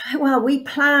to, we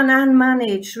plan and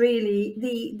manage really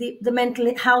the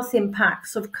mental health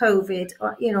impacts of COVID,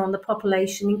 you know, on the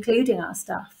population, including our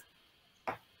staff?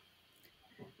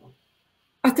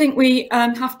 I think we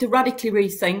have to radically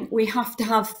rethink. We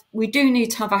do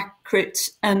need to have accurate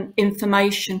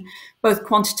information, both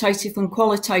quantitative and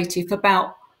qualitative,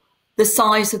 about the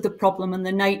size of the problem and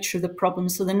the nature of the problem,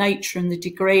 so the nature and the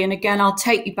degree. And again, I'll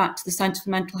take you back to the Centre for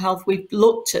Mental Health. We've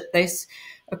looked at this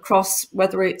across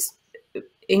whether it's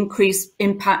increased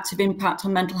impact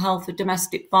on mental health or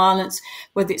domestic violence,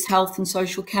 whether it's health and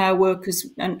social care workers,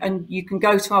 and you can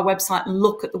go to our website and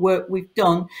look at the work we've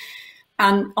done.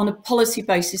 And on a policy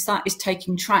basis, that is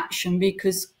taking traction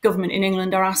because government in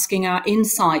England are asking our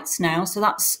insights now. So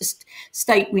that's a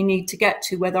state we need to get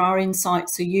to, whether our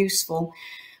insights are useful.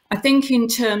 I think in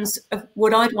terms of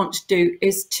what I'd want to do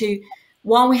is to,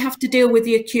 while we have to deal with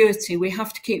the acuity, we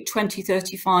have to keep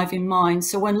 2035 in mind.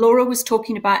 So when Laura was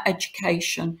talking about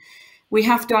education, we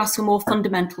have to ask a more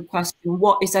fundamental question: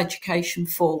 what is education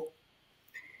for?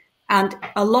 And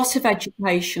a lot of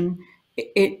education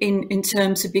in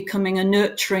terms of becoming a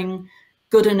nurturing,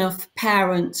 good enough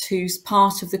parent who's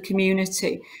part of the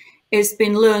community has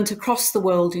been learned across the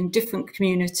world in different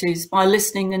communities by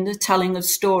listening and the telling of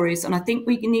stories. And I think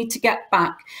we need to get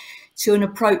back to an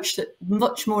approach that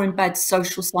much more embeds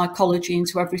social psychology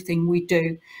into everything we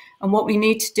do. And what we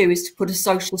need to do is to put a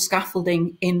social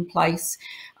scaffolding in place.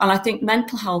 And I think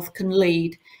mental health can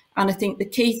lead. And I think the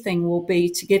key thing will be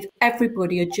to give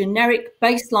everybody a generic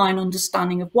baseline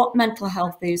understanding of what mental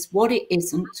health is, what it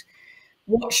isn't,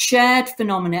 what shared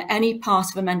phenomena any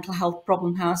part of a mental health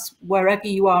problem has, wherever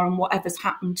you are and whatever's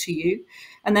happened to you,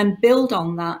 and then build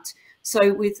on that.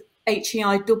 So with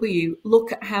HEIW,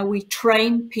 look at how we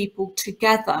train people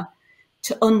together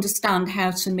to understand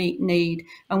how to meet need,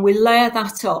 and we layer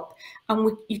that up.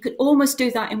 And you could almost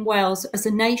do that in Wales as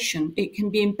a nation. It can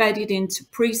be embedded into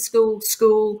preschool,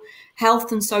 school,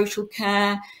 health and social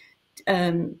care,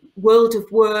 world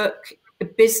of work,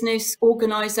 business,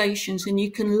 organisations, and you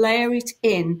can layer it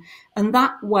in. And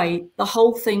that way, the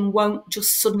whole thing won't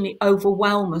just suddenly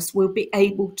overwhelm us. We'll be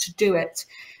able to do it.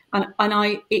 And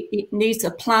it needs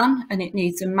a plan and it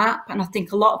needs a map. And I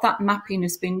think a lot of that mapping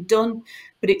has been done,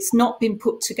 but it's not been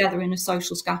put together in a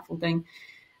social scaffolding.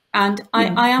 And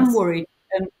I am worried,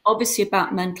 obviously,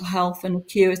 about mental health and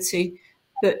acuity,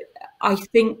 but I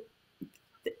think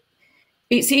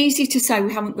it's easy to say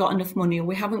we haven't got enough money or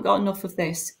we haven't got enough of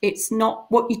this. It's not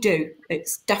what you do.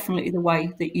 It's definitely the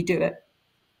way that you do it.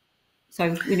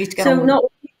 So we need to get on with it.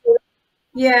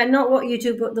 Yeah, not what you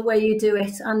do, but the way you do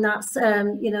it. And that's,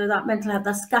 you know, that mental health,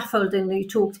 that scaffolding that you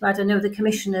talked about. I know the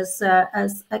Commission has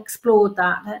explored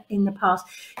that in the past.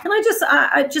 Can I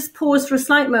just pause for a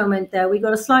slight moment there? We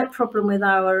got a slight problem with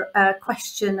our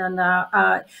question and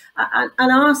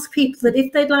ask people that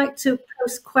if they'd like to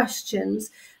post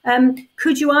questions,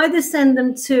 could you either send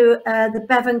them to the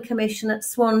Bevan Commission at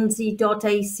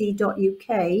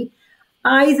swansea.ac.uk,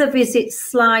 either visit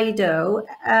Slido,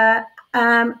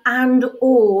 and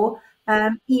or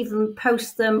even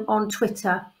post them on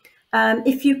Twitter.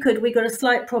 If you could, we got a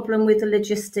slight problem with the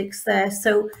logistics there.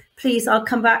 So please, I'll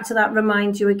come back to that,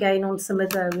 remind you again on some of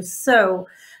those. So,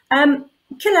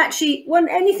 Kelechi,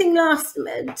 anything last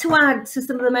to add to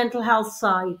some of the mental health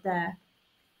side there?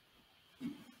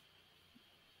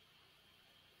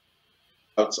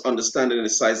 Understanding the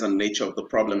size and nature of the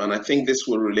problem, and I think this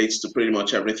will relate to pretty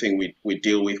much everything we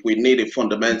deal with. We need a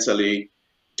fundamentally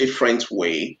different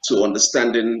way to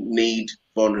understanding need,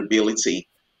 vulnerability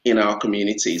in our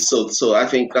community. So I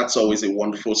think that's always a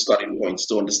wonderful starting point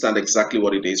to understand exactly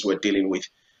what it is we're dealing with.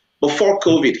 Before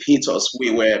COVID hit us, we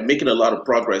were making a lot of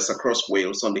progress across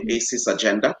Wales on the ACEs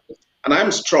agenda. And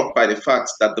I'm struck by the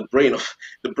fact that the brain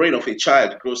of a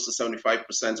child grows to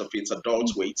 75% of its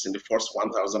adult weight in the first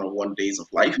 1,001 days of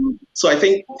life. So I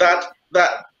think that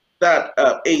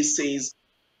ACEs,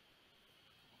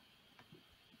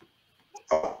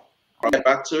 I'll get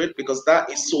back to it, because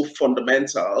that is so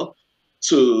fundamental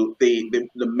to the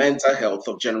mental health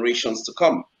of generations to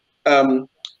come.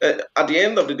 At the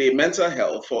end of the day, mental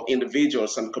health for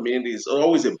individuals and communities is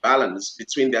always a balance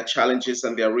between their challenges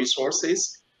and their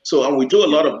resources. So, and we do a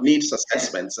lot of needs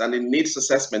assessments, and in needs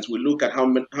assessments, we look at how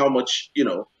much,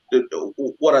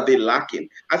 what are they lacking?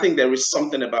 I think there is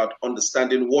something about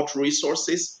understanding what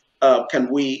resources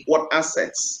what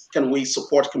assets can we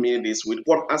support communities with?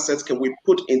 What assets can we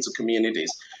put into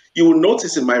communities? You will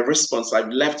notice in my response, I've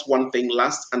left one thing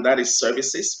last, and that is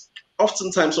services.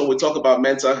 Oftentimes when we talk about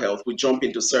mental health, we jump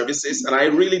into services, and I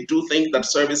really do think that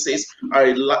services are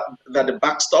the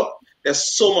backstop.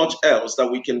 There's so much else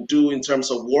that we can do in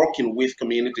terms of working with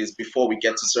communities before we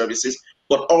get to services.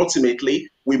 But ultimately,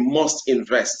 we must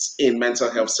invest in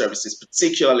mental health services,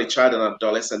 particularly child and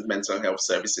adolescent mental health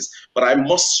services. But I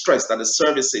must stress that the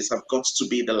services have got to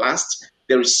be the last.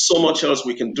 There is so much else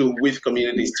we can do with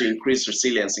communities to increase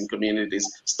resilience in communities,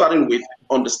 starting with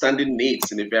understanding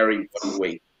needs in a very important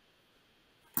way.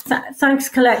 Thanks,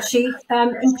 Kelechi.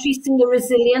 Increasing the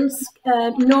resilience,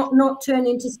 not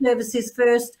turning to services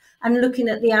first, and looking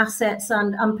at the assets,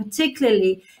 and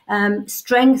particularly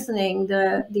strengthening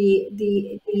the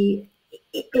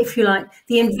if you like,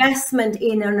 the investment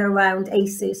in and around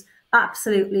ACEs.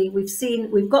 Absolutely,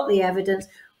 we've got the evidence.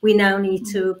 We now need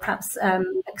to perhaps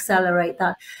accelerate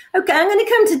that. Okay, I'm going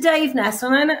to come to Dave Ness,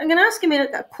 and I'm going to ask him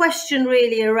a question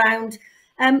really around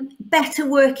better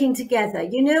working together.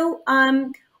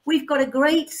 We've got a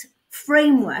great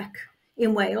framework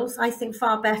in Wales, I think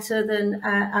far better than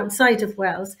outside of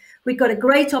Wales. We've got a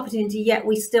great opportunity, yet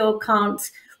we still can't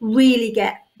really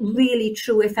get really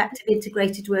true effective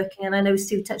integrated working. And I know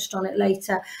Sue touched on it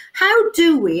later.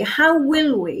 How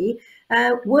will we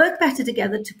work better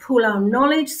together to pool our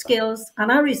knowledge, skills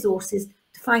and our resources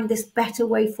to find this better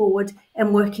way forward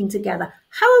and working together?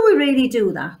 How will we really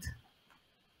do that?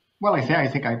 Well, I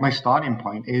think my starting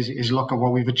point is look at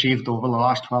what we've achieved over the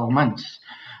last 12 months.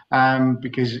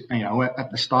 Because,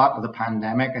 at the start of the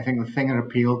pandemic, I think the thing that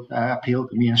appealed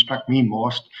to me and struck me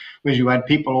most was you had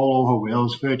people all over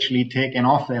Wales virtually taking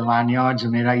off their lanyards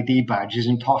and their ID badges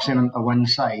and tossing them to one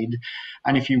side.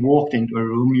 And if you walked into a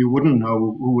room, you wouldn't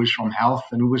know who was from health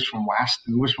and who was from West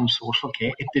and who was from social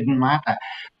care. It didn't matter.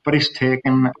 But it's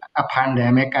taken a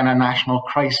pandemic and a national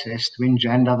crisis to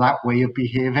engender that way of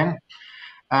behaving.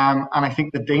 And I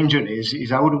think the danger is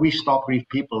how do we stop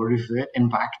people reverting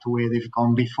back to where they've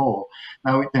gone before?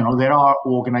 Now, there are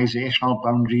organisational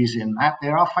boundaries in that.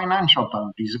 There are financial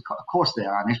boundaries. Of course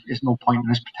there are. And there's no point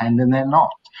in us pretending they're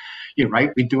not. You're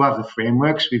right. We do have the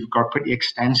frameworks. We've got a pretty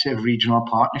extensive regional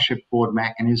partnership board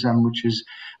mechanism, which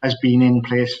has been in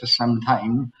place for some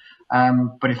time.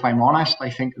 But if I'm honest, I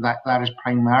think that has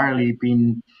primarily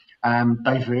been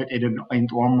diverted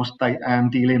into almost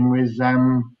dealing with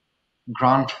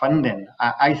grant funding.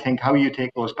 I think how you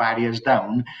take those barriers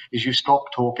down is you stop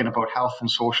talking about health and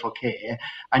social care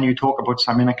and you talk about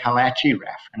something a Kelechi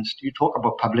referenced. You talk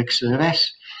about public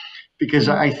service, because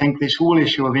I think this whole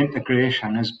issue of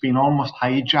integration has been almost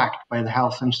hijacked by the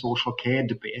health and social care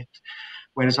debate,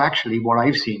 whereas actually what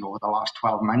I've seen over the last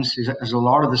 12 months is a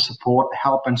lot of the support,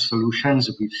 help and solutions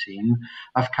that we've seen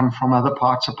have come from other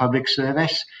parts of public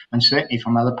service and certainly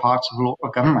from other parts of local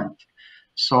government.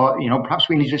 So, perhaps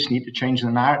we just need to change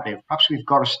the narrative. Perhaps we've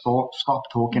got to stop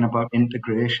talking about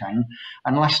integration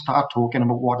and let's start talking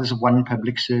about what does one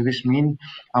public service mean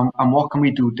and what can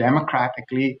we do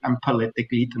democratically and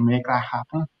politically to make that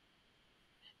happen.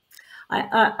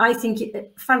 I think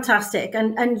fantastic.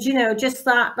 And just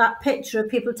that picture of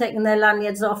people taking their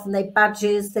lanyards off and their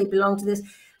badges, they belong to this.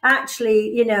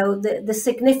 Actually, the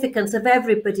significance of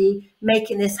everybody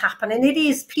making this happen. And it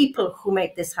is people who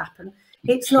make this happen.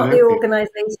 It's not the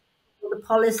organisation or the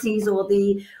policies or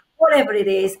the whatever it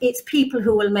is, it's people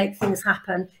who will make things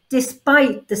happen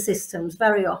despite the systems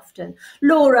very often.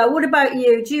 Laura, what about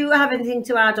you? Do you have anything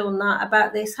to add on that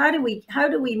about this? How do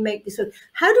we make this work?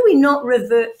 How do we not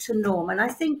revert to norm? And I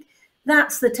think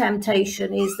that's the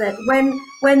temptation, is that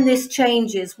when this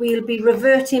changes, we'll be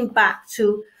reverting back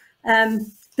to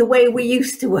the way we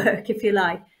used to work, if you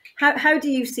like. How do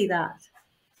you see that?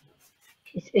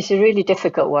 It's a really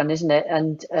difficult one, isn't it?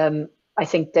 And I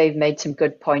think Dave made some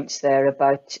good points there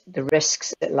about the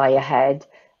risks that lie ahead.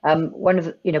 One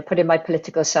of, putting my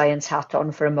political science hat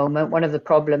on for a moment, one of the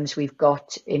problems we've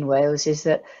got in Wales is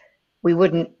that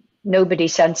nobody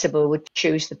sensible would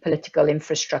choose the political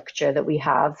infrastructure that we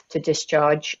have to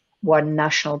discharge one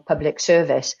national public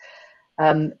service.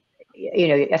 I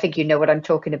think you know what I'm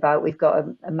talking about. We've got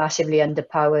a massively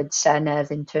underpowered Senedd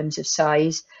in terms of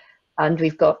size, and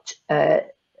we've got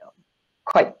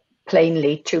quite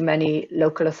plainly too many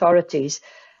local authorities.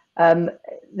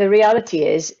 The reality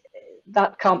is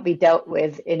that can't be dealt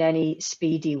with in any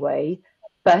speedy way,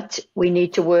 but we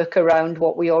need to work around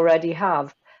what we already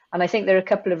have. And I think there are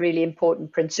a couple of really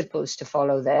important principles to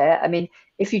follow there. I mean,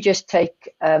 if you just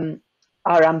take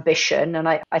our ambition, and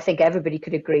I think everybody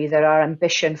could agree that our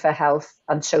ambition for health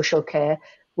and social care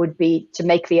would be to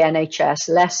make the NHS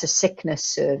less a sickness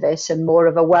service and more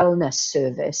of a wellness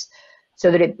service, so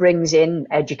that it brings in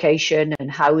education and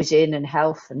housing and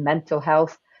health and mental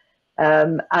health,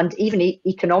 and even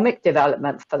economic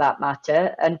development for that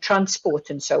matter, and transport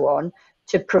and so on,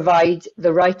 to provide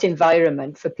the right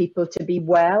environment for people to be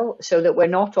well, so that we're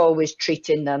not always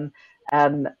treating them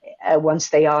once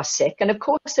they are sick. And of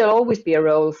course, there'll always be a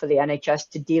role for the NHS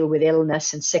to deal with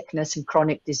illness and sickness and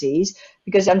chronic disease,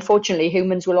 because unfortunately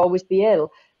humans will always be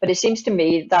ill. But it seems to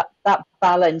me that that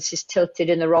balance is tilted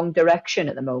in the wrong direction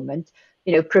at the moment.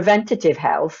 Preventative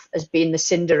health has been the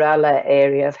Cinderella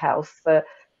area of health for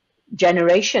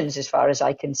generations, as far as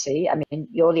I can see. I mean,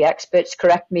 you're the experts,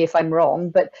 correct me if I'm wrong,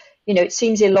 but it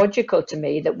seems illogical to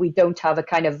me that we don't have a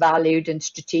kind of valued and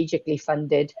strategically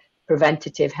funded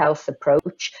preventative health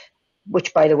approach,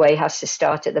 which, by the way, has to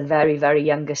start at the very, very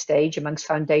youngest age amongst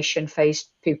foundation phase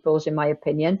pupils, in my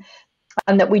opinion,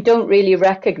 and that we don't really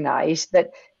recognise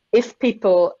that if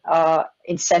people are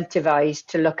incentivized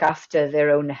to look after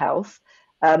their own health,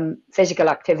 physical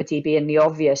activity being the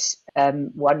obvious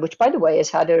one, which, by the way, has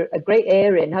had a great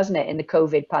air in, hasn't it, in the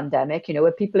COVID pandemic,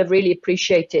 where people have really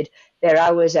appreciated their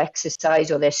hours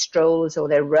exercise or their strolls or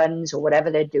their runs or whatever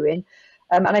they're doing.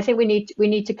 And I think we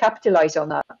need to capitalise on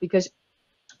that, because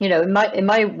in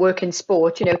my work in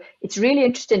sport, it's really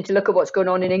interesting to look at what's going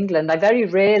on in England. I very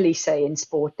rarely say in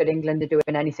sport that England are doing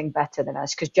anything better than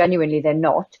us, because genuinely they're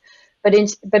not. But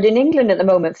in England at the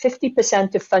moment,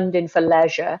 50% of funding for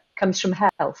leisure comes from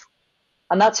health.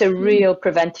 And that's a real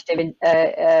preventative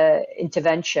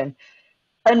intervention.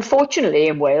 Unfortunately,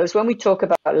 in Wales, when we talk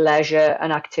about leisure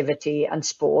and activity and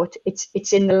sport,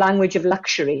 it's in the language of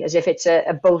luxury, as if it's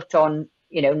a bolt-on,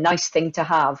 nice thing to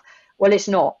have. Well, it's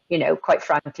not, quite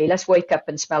frankly. Let's wake up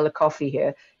and smell the coffee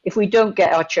here. If we don't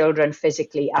get our children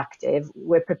physically active,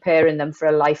 we're preparing them for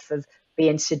a life of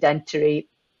being sedentary,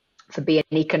 for being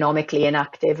economically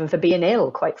inactive, and for being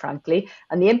ill, quite frankly.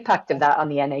 And the impact of that on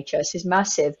the NHS is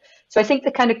massive. So I think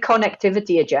the kind of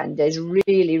connectivity agenda is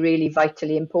really, really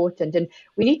vitally important. And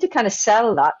we need to kind of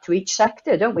sell that to each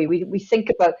sector, don't we? We think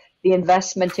about the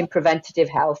investment in preventative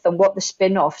health and what the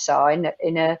spin-offs are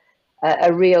in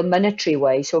a real monetary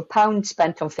way. So £1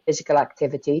 spent on physical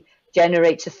activity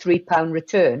generates a £3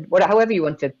 return, however you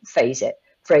want to phrase it.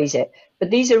 But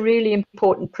these are really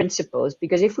important principles,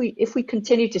 because if we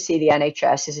continue to see the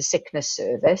NHS as a sickness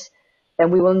service,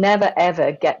 then we will never,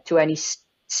 ever get to any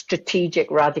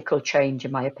strategic radical change,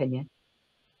 in my opinion.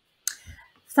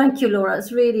 Thank you, Laura.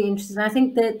 It's really interesting. I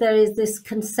think that there is this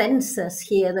consensus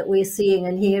here that we're seeing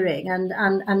and hearing,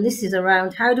 and this is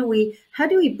around how do we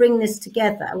bring this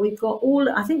together?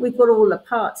 I think we've got all the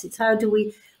parts. It's how do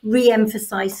we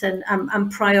re-emphasize and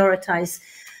prioritize.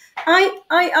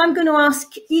 I'm going to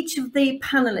ask each of the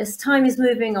panelists, time is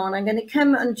moving on, I'm going to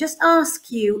come and just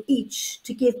ask you each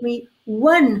to give me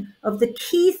one of the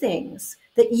key things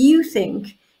that you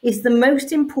think is the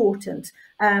most important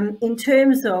in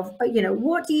terms of,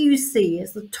 what do you see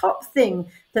as the top thing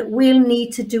that we'll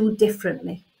need to do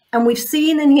differently? And we've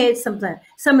seen and heard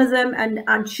some of them, and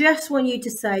I just want you to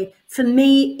say, for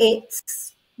me,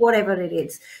 it's whatever it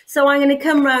is. So I'm going to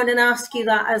come round and ask you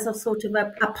that as a sort of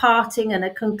a parting and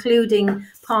a concluding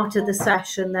part of the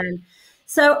session then.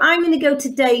 So I'm going to go to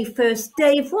Dave first.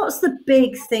 Dave, what's the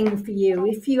big thing for you?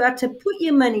 If you had to put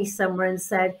your money somewhere and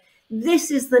said,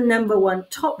 this is the number one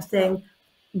top thing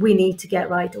we need to get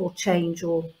right or change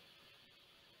or...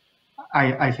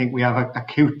 I think we have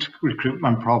acute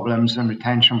recruitment problems and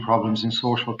retention problems in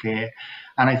social care.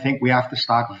 And I think we have to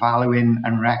start valuing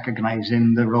and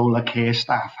recognising the role that care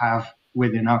staff have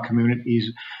within our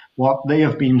communities, what they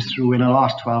have been through in the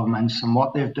last 12 months and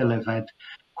what they've delivered,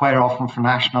 quite often for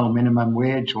national minimum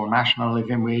wage or national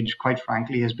living wage, quite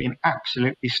frankly, has been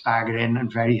absolutely staggering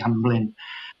and very humbling.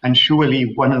 And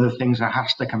surely one of the things that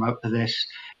has to come out of this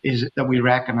is that we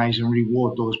recognise and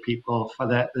reward those people for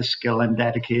the skill and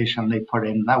dedication they put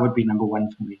in. That would be number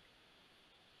one for me.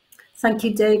 Thank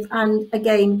you, Dave. And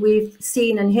again, we've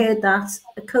seen and heard that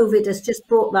COVID has just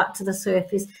brought that to the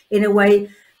surface in a way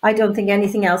I don't think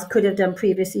anything else could have done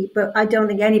previously, but I don't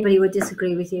think anybody would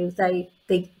disagree with you.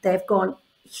 They've gone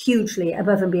hugely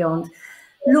above and beyond.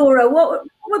 Laura, what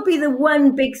would be the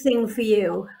one big thing for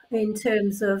you in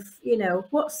terms of, you know,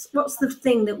 what's the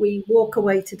thing that we walk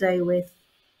away today with?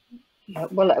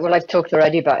 Well, I've talked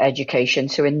already about education.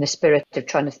 So in the spirit of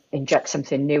trying to inject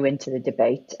something new into the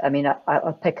debate, I mean,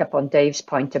 I'll pick up on Dave's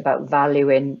point about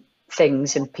valuing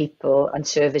things and people and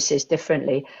services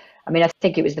differently. I mean, I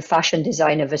think it was the fashion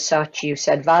designer Versace who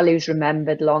said values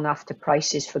remembered long after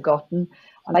price is forgotten.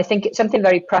 And I think it's something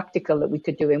very practical that we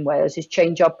could do in Wales is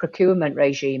change our procurement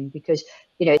regime, because,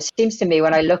 you know, it seems to me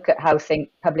when I look at how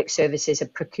public services are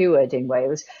procured in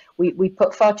Wales, we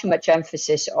put far too much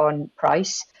emphasis on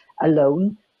price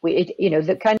alone.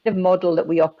 The kind of model that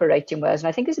we operate in Wales, and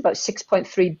I think there's about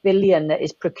 6.3 billion that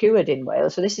is procured in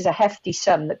Wales. So this is a hefty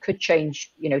sum that could change,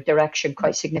 you know, direction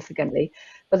quite significantly.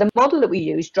 But the model that we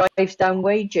use drives down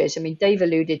wages. I mean, Dave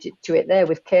alluded to it there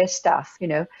with care staff, you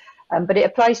know, but it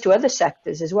applies to other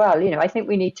sectors as well. You know, I think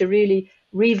we need to really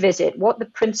revisit what the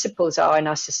principles are in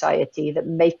our society that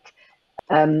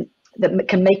that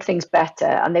can make things better,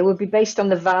 and they will be based on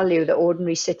the value that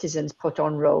ordinary citizens put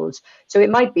on roles. So it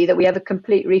might be that we have a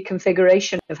complete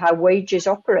reconfiguration of how wages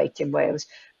operate in Wales,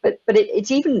 but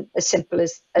it's even as simple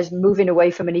as moving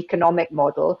away from an economic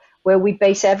model where we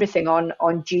base everything on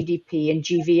GDP and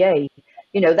GVA.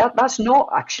 You know, that's not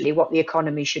actually what the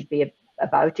economy should be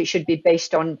about. It should be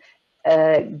based on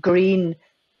green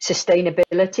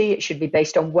sustainability, it should be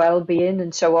based on well-being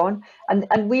and so on.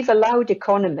 And we've allowed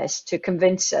economists to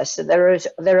convince us that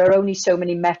there are only so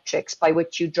many metrics by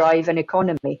which you drive an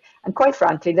economy. And quite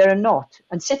frankly, there are not.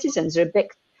 And citizens are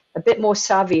a bit more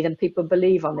savvy than people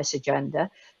believe on this agenda.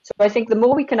 So I think the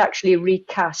more we can actually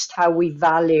recast how we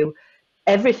value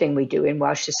everything we do in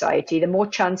Welsh society, the more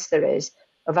chance there is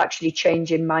of actually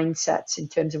changing mindsets in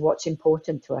terms of what's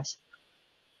important to us.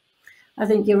 I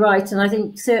think you're right, and I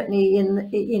think certainly in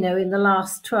the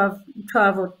last 12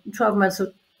 months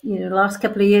or last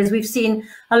couple of years, we've seen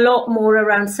a lot more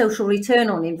around social return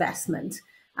on investment,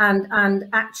 and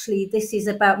actually this is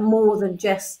about more than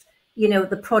just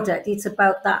the product. It's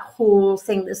about that whole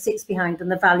thing that sits behind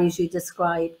and the values you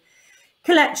describe.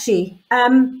 Kelechi,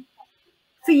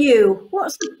 for you,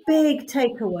 what's the big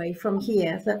takeaway from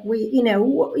here that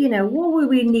what will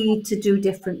we need to do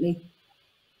differently?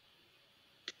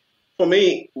 For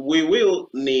me, we will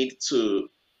need to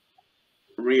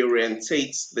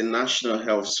reorientate the National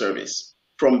Health Service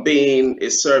from being a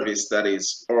service that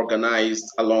is organized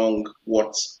along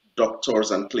what doctors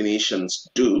and clinicians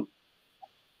do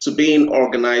to being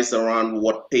organized around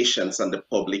what patients and the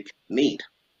public need.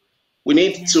 We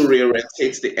need to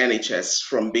reorientate the NHS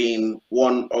from being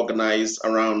one organized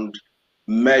around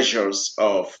measures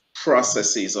of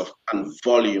processes and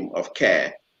volume of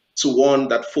care to one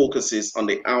that focuses on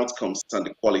the outcomes and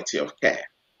the quality of care.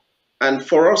 And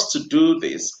for us to do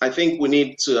this, I think we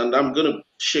need to, and I'm going to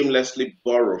shamelessly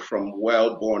borrow from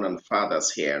well-born and fathers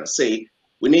here, and say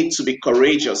we need to be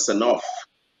courageous enough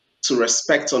to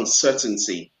respect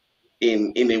uncertainty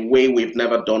in a way we've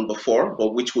never done before,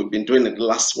 but which we've been doing in the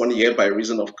last 1 year by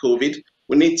reason of COVID.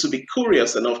 We need to be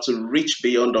curious enough to reach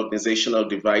beyond organizational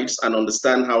divides and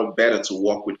understand how better to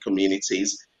work with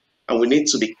communities. And we need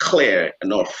to be clear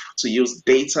enough to use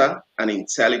data and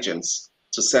intelligence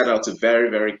to set out a very,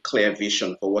 very clear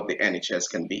vision for what the NHS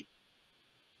can be.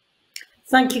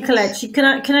 Thank you, Kelechi. Can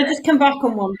I just come back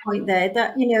on one point there?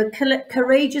 That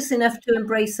courageous enough to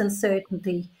embrace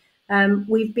uncertainty.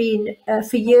 We've been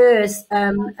for years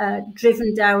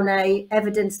driven down a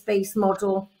evidence-based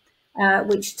model,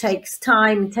 which takes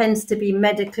time, tends to be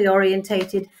medically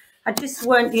orientated. I just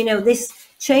want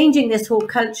changing this whole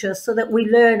culture so that we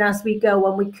learn as we go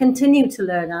and we continue to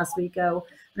learn as we go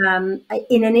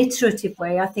in an iterative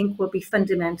way. I think will be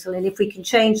fundamental, and if we can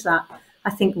change that,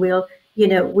 I think we'll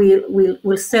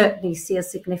certainly see a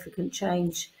significant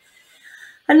change.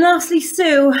 And lastly,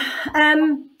 Sue,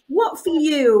 what for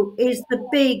you is the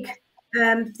big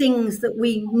things that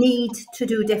we need to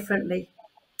do differently?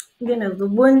 the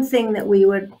one thing that we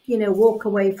would, walk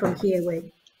away from here with?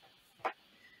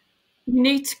 We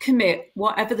need to commit,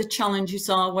 whatever the challenges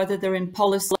are, whether they're in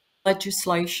policy,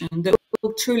 legislation, that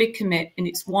will truly commit in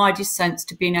its widest sense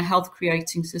to being a health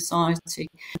creating society.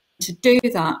 To do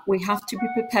that, we have to be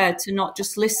prepared to not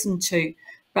just listen to,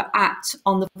 but act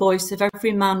on the voice of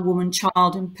every man, woman,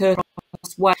 child and person,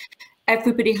 where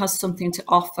everybody has something to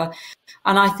offer.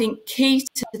 And I think key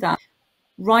to that,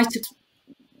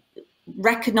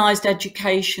 recognised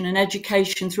education and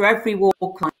education through every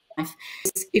walk of life,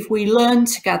 is if we learn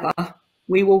together,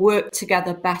 we will work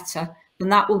together better,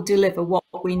 and that will deliver what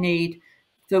we need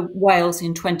for Wales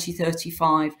in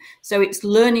 2035. So it's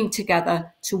learning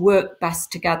together to work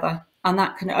best together, and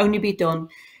that can only be done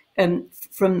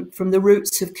from the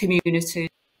roots of community,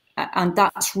 and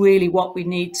that's really what we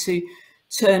need to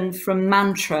turn from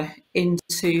mantra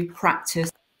into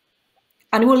practice.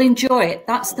 And we'll enjoy it.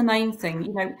 That's the main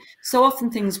thing. So often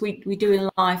things we do in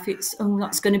life, it's, oh,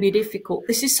 that's going to be difficult.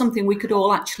 This is something we could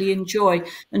all actually enjoy,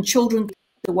 and children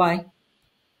the way.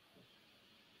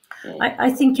 I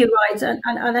think you're right,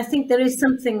 and I think there is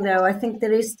something, though. I think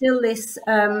there is still this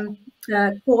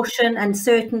caution,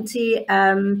 uncertainty,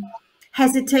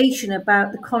 hesitation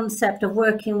about the concept of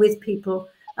working with people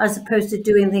as opposed to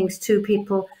doing things to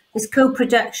people. This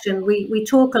co-production, we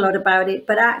talk a lot about it,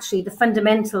 but actually the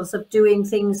fundamentals of doing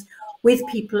things with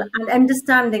people and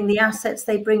understanding the assets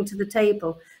they bring to the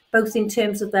table, both in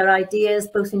terms of their ideas,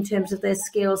 both in terms of their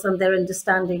skills and their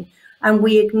understanding. And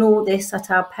we ignore this at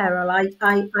our peril,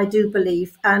 I do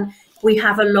believe. And we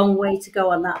have a long way to go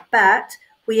on that. But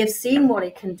we have seen what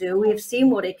it can do. We have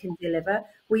seen what it can deliver.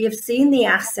 We have seen the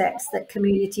assets that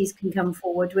communities can come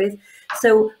forward with.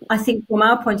 So I think from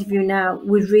our point of view now,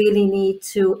 we really need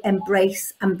to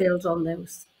embrace and build on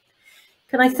those.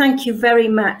 Can I thank you very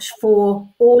much for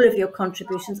all of your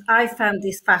contributions? I found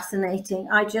this fascinating.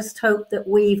 I just hope that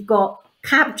we've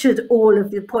captured all of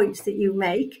the points that you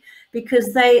make,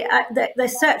 because they're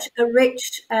such a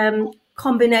rich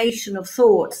combination of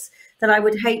thoughts that I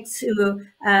would hate to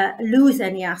lose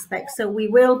any aspects. So we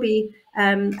will be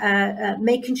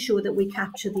making sure that we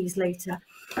capture these later.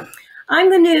 I'm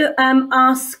going to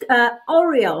ask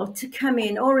Oriel to come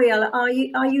in. Oriel, are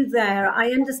you there?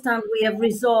 I understand we have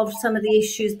resolved some of the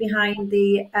issues behind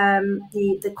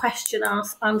the question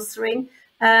answering.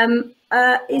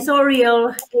 Is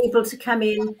Oriel able to come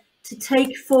in to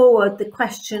take forward the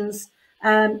questions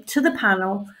to the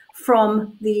panel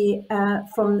from the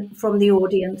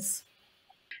audience?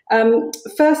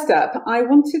 First up, I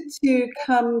wanted to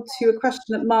come to a question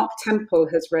that Mark Temple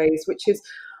has raised, which is,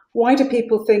 why do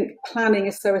people think planning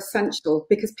is so essential?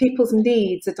 Because people's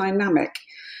needs are dynamic.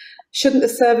 Shouldn't the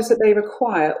service that they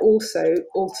require also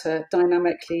alter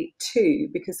dynamically too?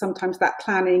 Because sometimes that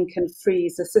planning can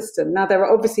freeze the system. Now, there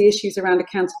are obviously issues around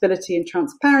accountability and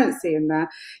transparency in there.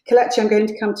 Kelechi, I'm going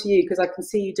to come to you because I can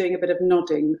see you doing a bit of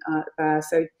nodding there.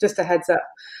 So just a heads up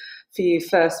for you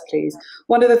first, please.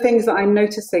 One of the things that I'm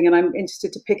noticing, and I'm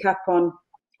interested to pick up on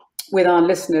with our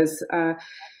listeners,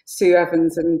 Sue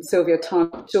Evans and Sylvia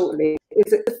Tarn shortly,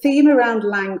 is a theme around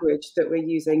language that we're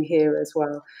using here as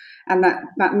well. And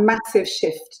that massive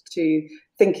shift to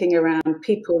thinking around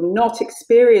people not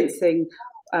experiencing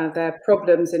their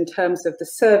problems in terms of the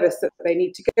service that they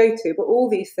need to go to, but all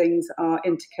these things are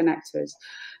interconnected.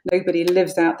 Nobody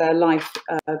lives out their life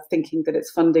thinking that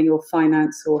it's funding or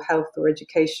finance or health or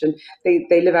education. They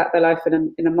live out their life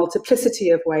in a multiplicity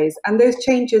of ways. And those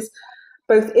changes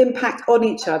both impact on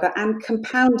each other and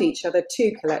compound each other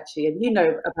too, Kelechi, and you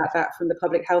know about that from the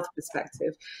public health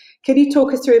perspective. Can you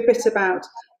talk us through a bit about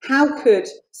how could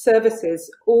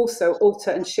services also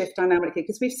alter and shift dynamically?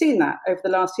 Because we've seen that over the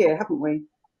last year, haven't we?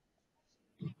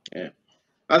 Yeah,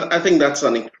 I think that's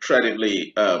an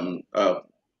incredibly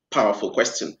powerful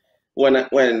question. When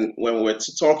we were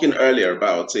talking earlier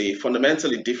about a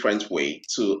fundamentally different way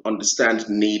to understand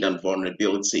need and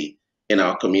vulnerability in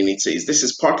our communities, this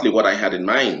is partly what I had in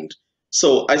mind.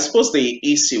 So I suppose the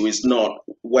issue is not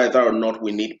whether or not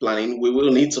we need planning. We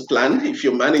will need to plan. If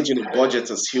you're managing a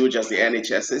budget as huge as the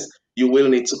NHS is, you will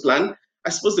need to plan. I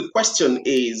suppose the question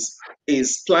is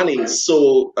planning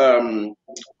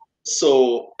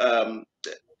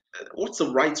what's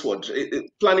the right word?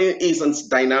 Planning isn't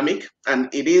dynamic, and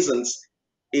it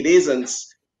isn't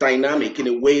dynamic in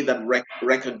a way that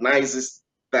recognizes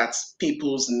that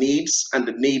people's needs and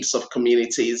the needs of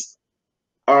communities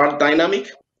are dynamic.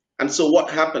 And so what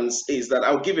happens is that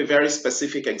I'll give a very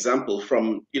specific example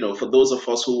from, for those of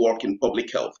us who work in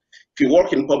public health. If you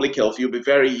work in public health, you'll be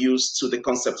very used to the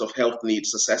concept of health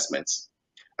needs assessments.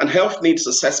 And health needs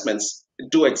assessments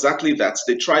do exactly that.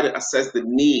 They try to assess the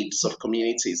needs of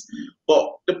communities. But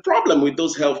the problem with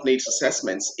those health needs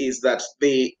assessments is that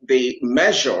they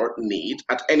measure need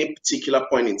at any particular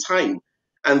point in time,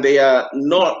 and they are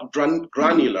not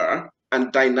granular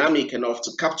and dynamic enough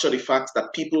to capture the fact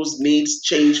that people's needs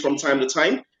change from time to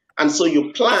time. And so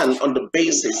you plan on the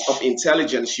basis of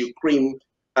intelligence you cream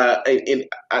at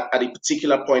a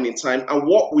particular point in time. And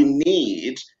what we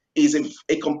need is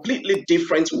a completely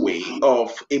different way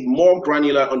of a more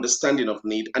granular understanding of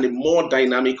need and a more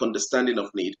dynamic understanding of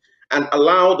need, and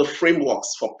allow the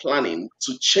frameworks for planning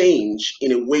to change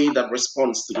in a way that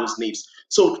responds to those needs.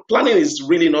 So planning is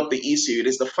really not the issue. It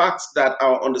is the fact that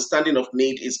our understanding of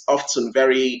need is often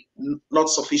not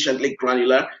sufficiently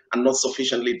granular and not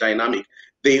sufficiently dynamic.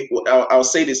 I'll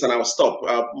say this and I'll stop.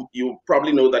 You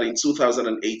probably know that in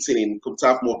 2018 in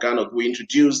Kumtaf Morgannwg, we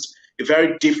introduced a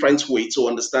very different way to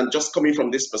understand, just coming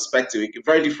from this perspective, a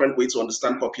very different way to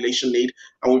understand population need.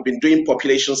 And we've been doing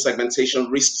population segmentation,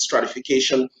 risk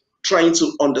stratification, trying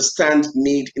to understand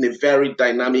need in a very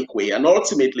dynamic way. And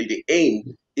ultimately, the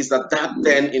aim is that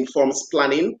then informs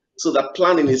planning, so that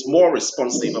planning is more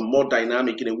responsive and more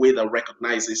dynamic in a way that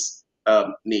recognizes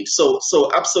need. So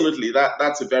absolutely,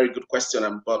 that's a very good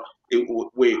question. But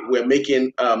we're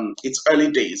making it's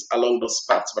early days along those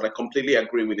paths, but I completely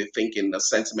agree with the thinking, the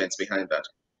sentiments behind that.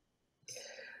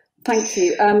 Thank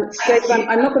you. Dave,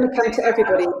 I'm not going to come to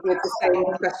everybody with the same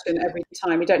question every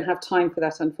time. We don't have time for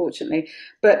that, unfortunately.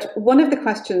 But one of the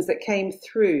questions that came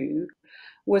through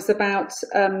was about,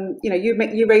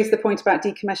 you raised the point about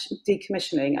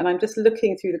decommissioning, and I'm just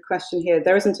looking through the question here.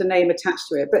 There isn't a name attached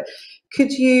to it, but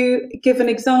could you give an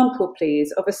example,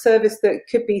 please, of a service that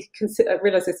could be considered? I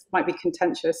realise this might be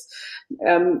contentious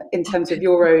in terms of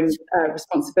your own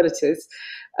responsibilities,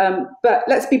 but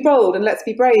let's be bold and let's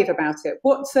be brave about it.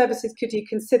 What services could you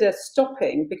consider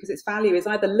stopping because its value is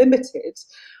either limited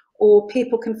or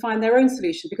people can find their own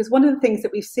solution? Because one of the things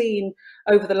that we've seen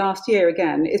over the last year,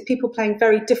 again, is people playing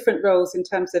very different roles in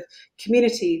terms of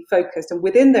community focused and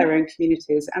within their own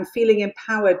communities, and feeling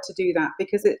empowered to do that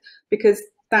because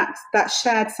that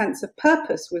shared sense of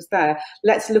purpose was there.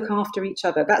 Let's look after each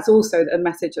other. That's also a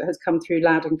message that has come through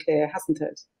loud and clear, hasn't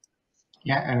it?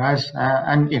 Yeah, it has.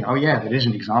 And, there is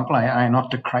an example. I'm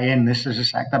not decrying this as a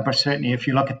sector, but certainly if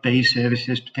you look at day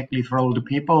services, particularly for older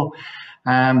people,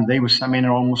 they were something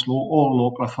that almost all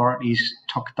local authorities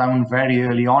took down very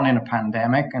early on in a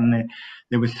pandemic. And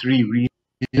there were three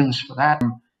reasons for that.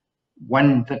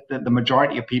 One, that the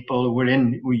majority of people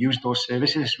who used those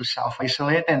services were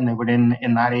self-isolating. They were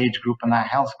in that age group and that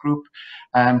health group.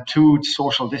 Two,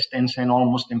 social distancing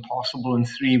almost impossible. And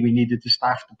three, we needed the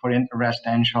staff to put into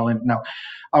residential. And now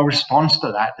our response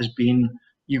to that has been,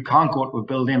 you can't go to a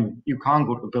building, you can't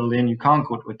go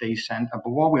to a day centre. But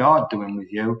what we are doing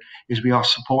with you is we are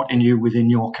supporting you within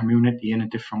your community in a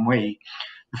different way.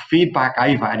 The feedback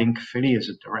I've had in Caerphilly as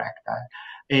a director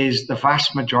is the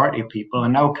vast majority of people are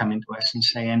now coming to us and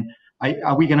saying,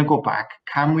 are we going to go back?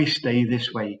 Can we stay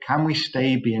this way? Can we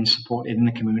stay being supported in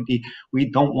the community? We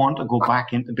don't want to go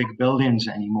back into big buildings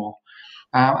anymore.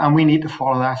 And we need to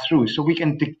follow that through. So we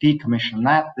can decommission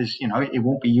that. It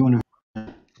won't be universal,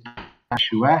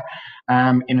 sure.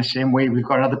 In the same way, we've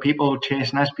got other people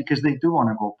chasing us because they do want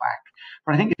to go back.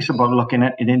 But I think it's about looking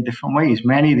at it in different ways.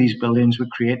 Many of these buildings were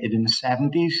created in the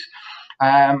 70s.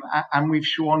 And we've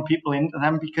shown people into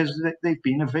them because they've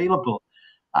been available.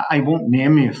 I won't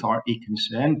name the authority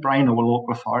concerned. Brian, our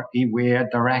local authority, where a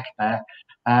director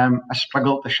has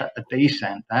struggled to shut the day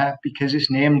centre because it's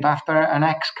named after an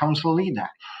ex-council leader.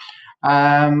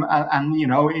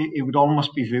 It would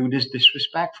almost be viewed as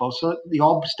disrespectful. So the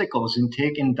obstacles in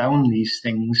taking down these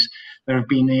things that have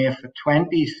been there for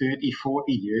 20, 30,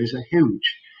 40 years are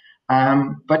huge.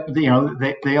 But they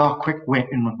are quick wins,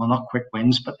 well, not quick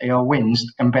wins, but they are wins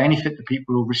that can benefit the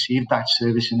people who receive that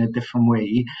service in a different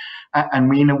way. And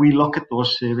we look at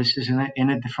those services in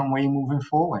a different way moving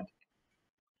forward.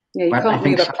 Yeah, you can't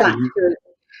move a plaque.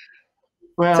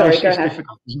 Well, sorry, it's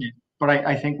difficult, isn't it? But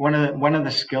I think one of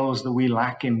the skills that we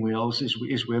lack in Wales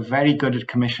is we're very good at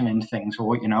commissioning things,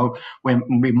 or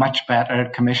we're much better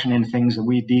at commissioning things that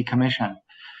we decommission.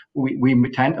 We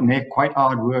tend to make quite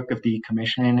hard work of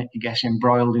decommissioning. It gets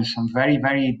embroiled in some very,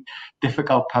 very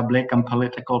difficult public and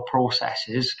political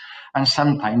processes. And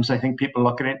sometimes I think people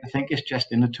look at it and think it's just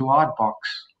in the too hard box.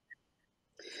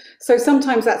 So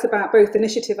sometimes that's about both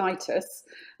initiative-itis,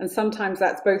 and sometimes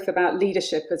that's both about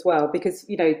leadership as well. Because,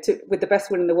 with the best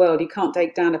will in the world, you can't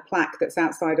take down a plaque that's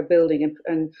outside a building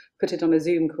and put it on a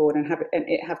Zoom call and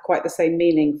it have quite the same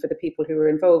meaning for the people who are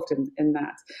involved in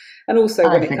that. And also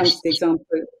when it comes to the example,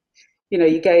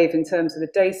 you gave in terms of the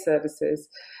day services,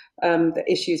 the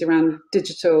issues around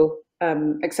digital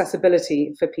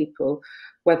accessibility for people,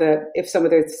 whether if some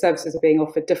of those services are being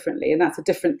offered differently, and that's a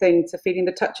different thing to feeling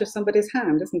the touch of somebody's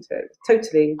hand, isn't it?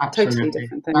 Totally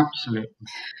different thing. Absolutely.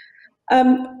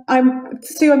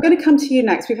 Sue, I'm going to come to you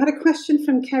next. We've had a question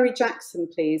from Kerry Jackson,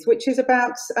 please, which is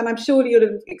about, and I'm sure you'll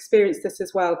have experienced this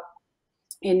as well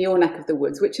in your neck of the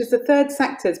woods, which is the third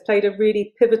sector has played a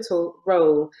really pivotal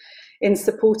role in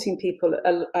supporting people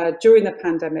during the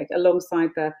pandemic alongside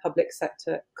their public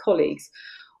sector colleagues.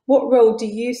 What role do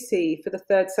you see for the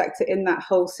third sector in that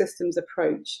whole systems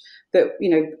approach that, you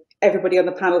know, everybody on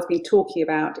the panel has been talking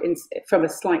about from a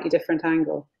slightly different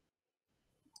angle?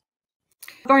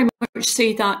 Very much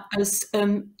see that as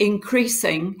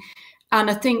increasing, and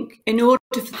I think in order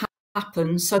for that to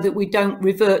happen so that we don't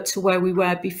revert to where we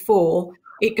were before,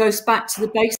 it goes back to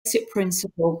the basic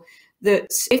principle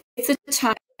that if the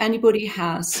task anybody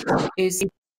has is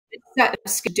set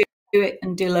of skills to do it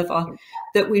and deliver,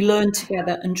 that we learn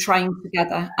together and train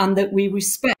together, and that we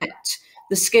respect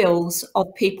the skills of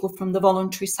people from the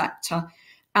voluntary sector.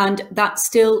 And that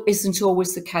still isn't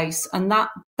always the case, and that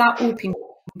will be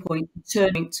point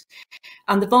turning.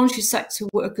 And the voluntary sector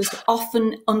workers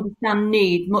often understand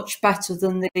need much better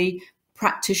than the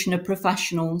practitioner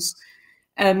professionals,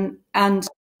 and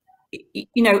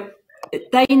you know,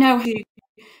 they know how to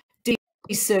do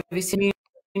service in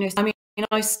units. I mean,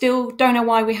 I still don't know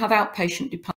why we have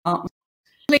outpatient departments.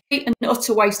 Complete and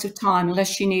utter waste of time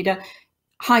unless you need a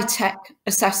high-tech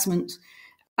assessment.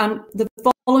 And the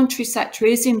voluntary sector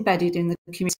is embedded in the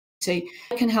community.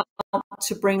 It can help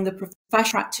to bring the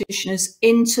professional practitioners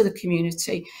into the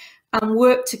community and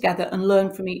work together and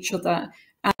learn from each other.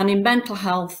 And in mental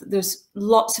health, there's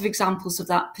lots of examples of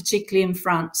that, particularly in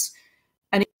France.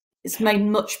 And it's made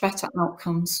much better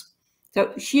outcomes.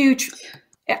 So huge,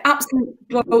 absolute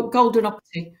golden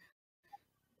opportunity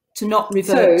to not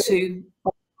revert to.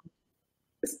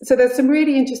 So there's some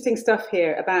really interesting stuff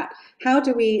here about how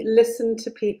do we listen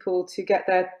to people to get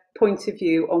their point of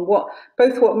view on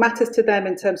what matters to them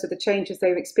in terms of the changes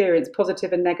they've experienced,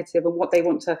 positive and negative, and what they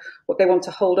want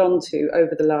to hold on to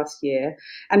over the last year.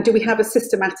 And do we have a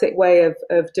systematic way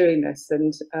of doing this?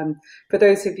 And for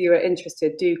those of you who are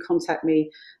interested, do contact me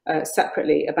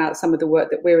separately about some of the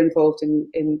work that we're involved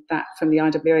in that from the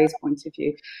IWA's point of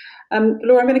view.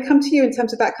 Laura, I'm going to come to you in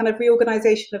terms of that kind of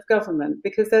reorganisation of government,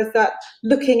 because there's that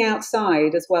looking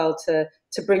outside as well to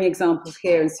bring examples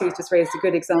here. And Sue's just raised a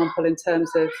good example in terms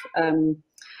of,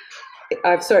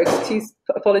 I'm sorry,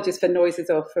 apologies for noises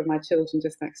off from my children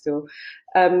just next door.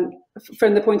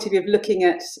 From the point of view of looking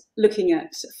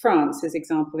at France as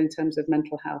example in terms of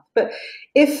mental health. But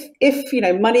if you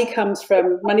know, money comes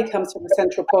from the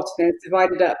central pot and it's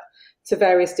divided up to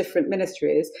various different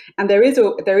ministries, and there is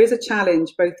a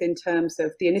challenge both in terms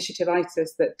of the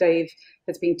initiative-itis that Dave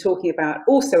has been talking about,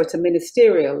 also at a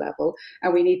ministerial level,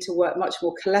 and we need to work much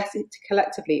more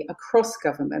collectively across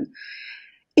government.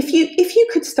 If you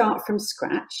could start from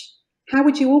scratch, how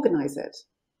would you organise it?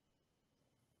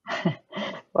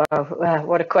 Wow,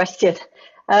 what a question!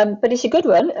 But it's a good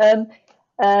one.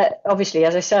 Obviously,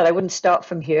 as I said, I wouldn't start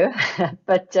from here,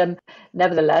 but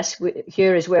nevertheless,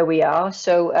 here is where we are.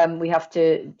 So we have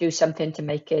to do something to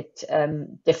make it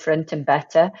different and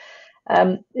better.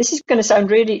 This is going to sound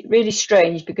really, really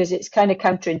strange because it's kind of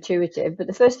counterintuitive. But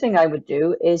the first thing I would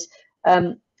do is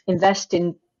invest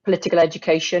in political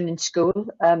education in school.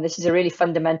 This is a really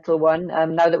fundamental one.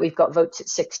 Now that we've got votes at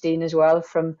 16 as well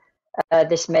from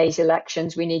this May's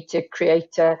elections, we need to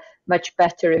create a much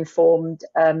better informed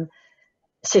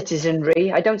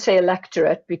citizenry. I don't say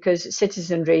electorate because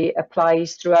citizenry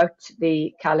applies throughout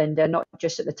the calendar, not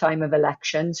just at the time of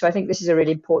election. So I think this is a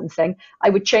really important thing. I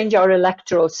would change our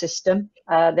electoral system.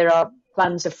 There are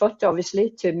plans afoot,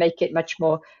 obviously, to make it much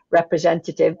more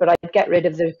representative, but I'd get rid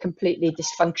of the completely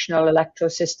dysfunctional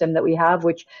electoral system that we have,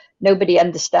 which nobody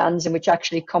understands and which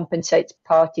actually compensates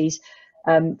parties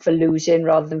for losing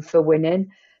rather than for winning.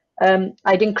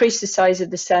 I'd increase the size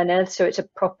of the Senedd so it's a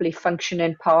properly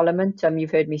functioning parliament. You've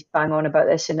heard me bang on about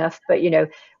this enough, but you know,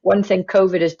 one thing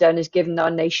COVID has done is given our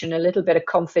nation a little bit of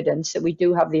confidence that we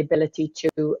do have the ability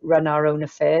to run our own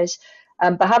affairs.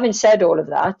 But having said all of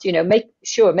that, you know, make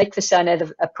the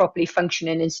Senedd a properly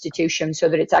functioning institution so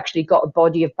that it's actually got a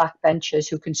body of backbenchers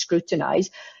who can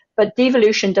scrutinise. But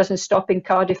devolution doesn't stop in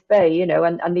Cardiff Bay, you know,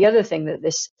 and the other thing that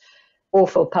this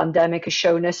awful pandemic has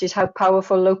shown us is how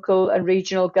powerful local and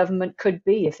regional government could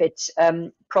be if it's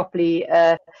properly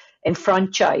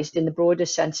enfranchised in the broader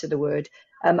sense of the word.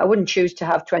 I wouldn't choose to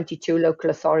have 22 local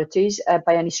authorities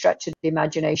by any stretch of the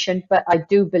imagination, but I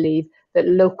do believe that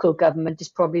local government is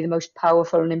probably the most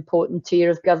powerful and important tier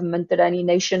of government that any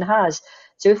nation has.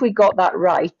 So if we got that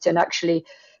right and actually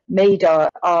made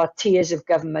our tiers of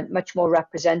government much more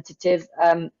representative,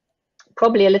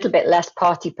 probably a little bit less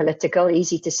party political,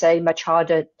 easy to say, much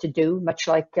harder to do, much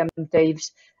like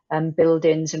Dave's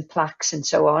buildings and plaques and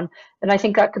so on. And I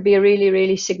think that could be a really,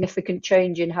 really significant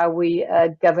change in how we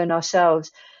govern ourselves.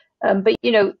 But,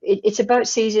 you know, it's about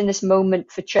seizing this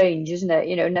moment for change, isn't it?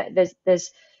 You know,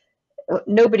 there's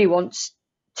nobody wants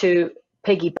to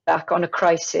piggyback on a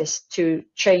crisis to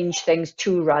change things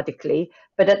too radically.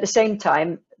 But at the same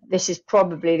time, this is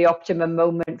probably the optimum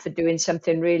moment for doing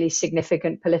something really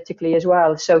significant politically as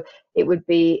well. So it would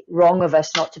be wrong of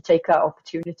us not to take that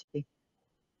opportunity.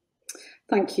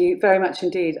 Thank you very much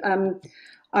indeed.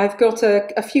 I've got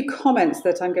a few comments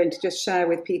that I'm going to just share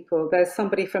with people. There's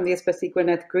somebody from the Ysbyty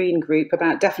Gwynedd Green group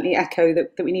about definitely echo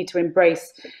that we need to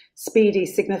embrace speedy,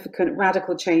 significant,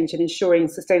 radical change in ensuring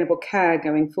sustainable care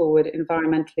going forward,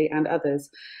 environmentally and others.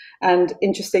 And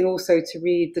interesting also to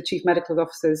read the Chief Medical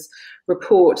Officer's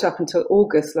report up until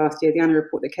August last year, the annual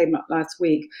report that came up last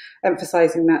week,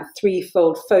 emphasising that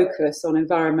threefold focus on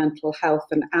environmental health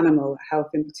and animal health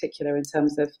in particular, in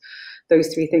terms of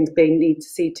those three things being need to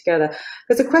see together.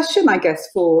 There's a question, I guess,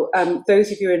 for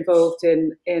those of you involved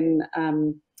in and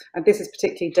this is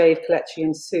particularly Dave, Kelechi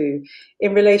and Sue,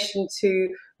 in relation to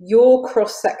your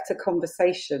cross-sector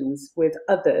conversations with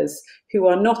others who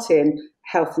are not in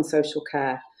health and social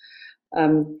care.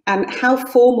 And how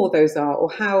formal those are or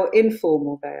how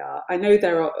informal they are. I know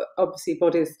there are obviously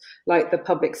bodies like the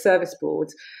Public Service Board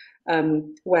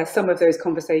where some of those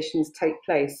conversations take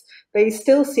place. They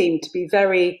still seem to be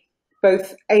very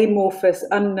both amorphous,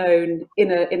 unknown,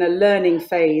 in a learning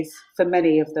phase for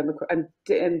many of them,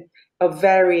 and of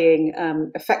varying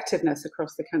effectiveness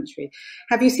across the country.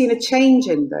 Have you seen a change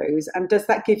in those, and does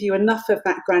that give you enough of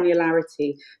that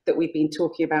granularity that we've been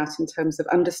talking about in terms of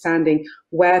understanding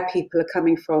where people are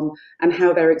coming from and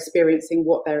how they're experiencing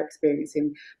what they're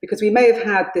experiencing? Because we may have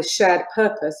had this shared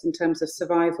purpose in terms of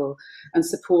survival and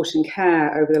support and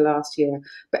care over the last year,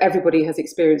 but everybody has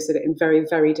experienced it in very,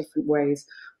 very different ways.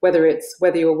 Whether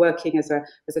you're working as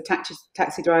a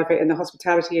taxi driver in the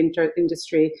hospitality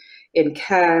industry, in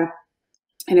care,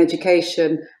 in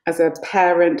education, as a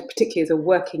parent, particularly as a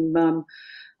working mum,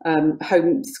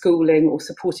 homeschooling or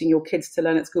supporting your kids to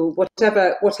learn at school,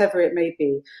 whatever it may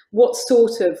be. What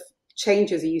sort of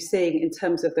changes are you seeing in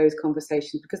terms of those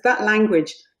conversations? Because that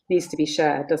language needs to be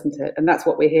shared, doesn't it? And that's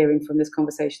what we're hearing from this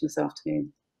conversation this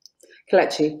afternoon.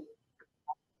 Kelechi.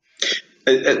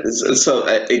 So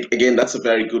again, that's a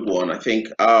very good one. I think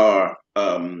our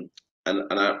and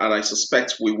I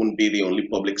suspect we wouldn't be the only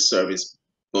public service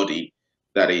body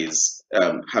that is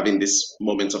having this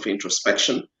moment of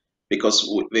introspection, because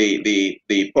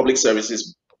the public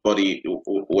services body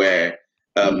were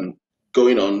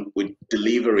going on with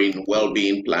delivering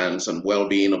well-being plans and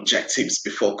well-being objectives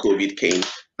before COVID came,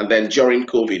 and then during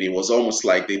COVID, it was almost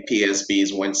like the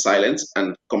PSBs went silent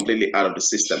and completely out of the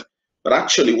system. But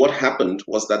actually what happened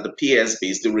was that the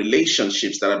PSBs, the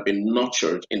relationships that have been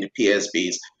nurtured in the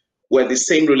PSBs, were the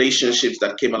same relationships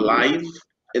that came alive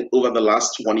over the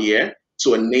last 1 year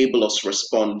to enable us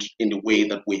respond in the way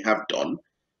that we have done.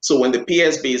 So when the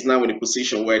PSB is now in a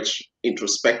position where it's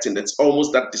introspecting, that's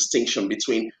almost that distinction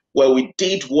between where we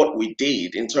did what we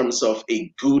did in terms of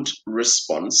a good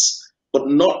response, but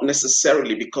not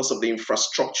necessarily because of the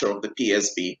infrastructure of the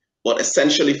PSB, but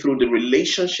essentially through the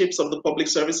relationships of the public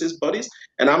services bodies.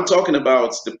 And I'm talking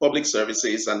about the public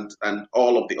services and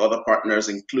all of the other partners,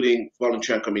 including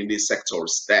voluntary and community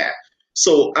sectors there.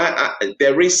 So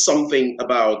there is something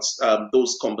about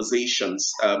those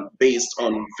conversations based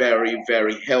on very,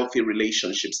 very healthy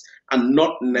relationships, and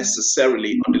not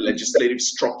necessarily on the legislative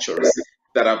structures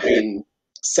that have been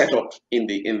set up in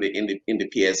the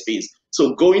PSBs.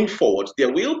 So going forward,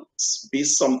 there will be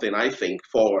something, I think,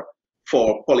 for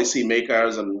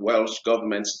policymakers and Welsh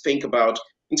governments to think about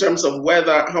in terms of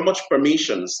how much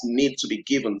permissions need to be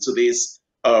given to these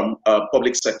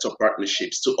public sector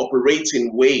partnerships to operate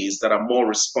in ways that are more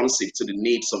responsive to the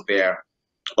needs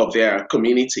of their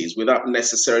communities without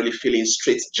necessarily feeling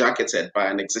straitjacketed by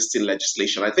an existing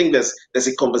legislation. I think there's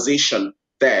a conversation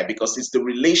there, because it's the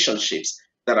relationships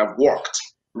that have worked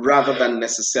rather than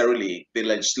necessarily the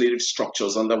legislative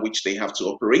structures under which they have to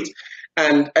operate.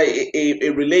 And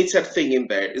a related thing in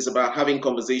there is about having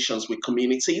conversations with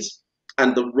communities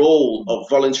and the role of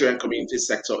voluntary and community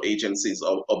sector agencies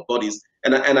or bodies.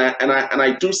 And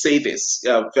I do say this,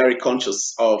 very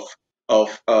conscious of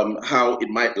how it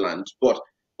might land. But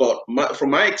from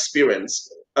my experience,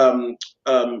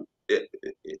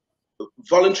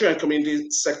 voluntary and community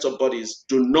sector bodies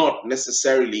do not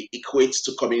necessarily equate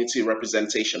to community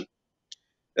representation.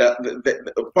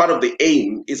 Part of the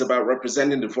aim is about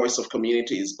representing the voice of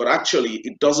communities, but actually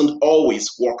it doesn't always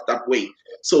work that way.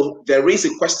 So there is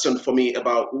a question for me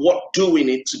about what do we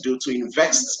need to do to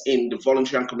invest in the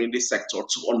voluntary and community sector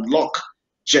to unlock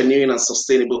genuine and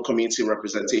sustainable community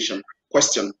representation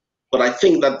question. But I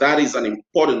think that that is an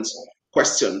important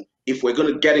question if we're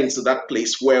going to get into that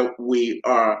place where we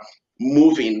are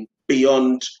moving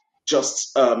beyond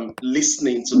just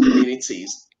listening to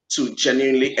communities to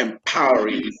genuinely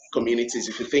empowering communities.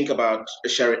 If you think about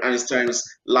Sherry Einstein's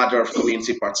ladder of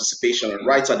community participation, and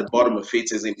right at the bottom of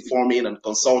it is informing and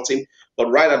consulting,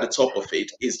 but right at the top of it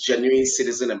is genuine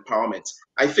citizen empowerment.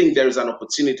 I think there is an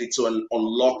opportunity to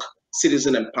unlock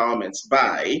citizen empowerment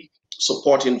by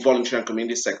supporting voluntary and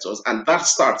community sectors, and that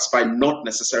starts by not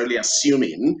necessarily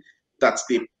assuming that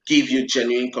they give you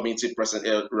genuine community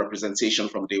representation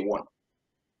from day one.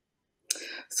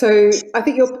 So I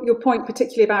think your point,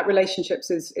 particularly about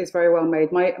relationships, is very well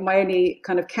made. My only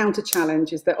kind of counter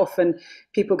challenge is that often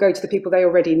people go to the people they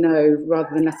already know rather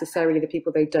than necessarily the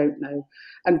people they don't know,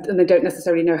 and they don't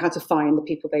necessarily know how to find the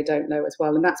people they don't know as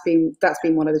well. And that's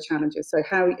been one of the challenges. So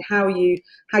how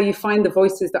you find the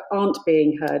voices that aren't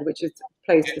being heard, which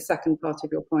plays the second part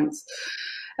of your points.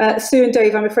 Sue and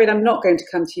Dave, I'm afraid I'm not going to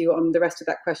come to you on the rest of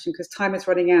that question because time is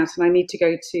running out and I need to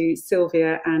go to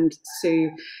Sylvia and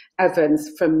Sue Evans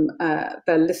from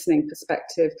their listening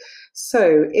perspective.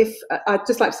 So I'd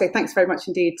just like to say thanks very much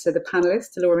indeed to the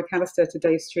panellists, to Laura McAllister, to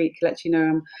Dave Street, Kelechi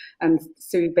Noam and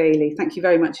Sue Bailey. Thank you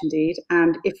very much indeed.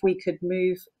 And if we could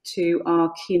move to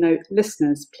our keynote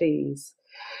listeners, please.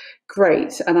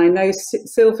 Great. And I know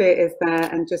Sylvia is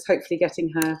there and just hopefully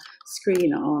getting her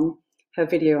screen on. Her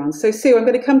video on. So Sue, I'm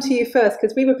going to come to you first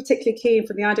because we were particularly keen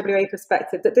from the IWA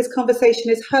perspective that this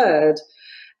conversation is heard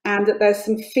and that there's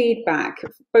some feedback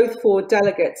both for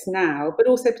delegates now but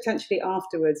also potentially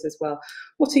afterwards as well.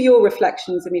 What are your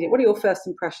reflections immediately? What are your first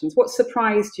impressions? What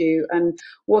surprised you and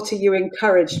what are you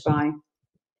encouraged by?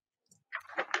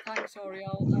 Thanks,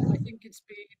 Oriel. I think it's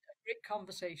been a great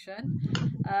conversation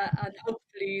and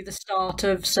hopefully the start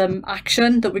of some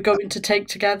action that we're going to take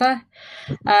together.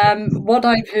 What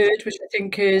I've heard, which I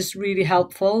think is really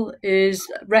helpful, is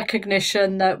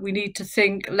recognition that we need to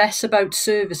think less about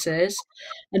services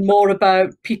and more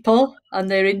about people and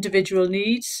their individual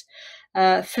needs,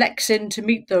 flexing to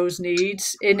meet those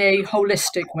needs in a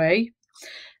holistic way.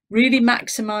 Really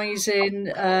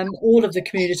maximising all of the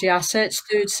community assets,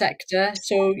 third sector.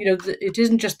 So, it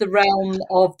isn't just the realm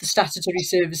of the statutory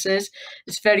services.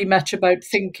 It's very much about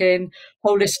thinking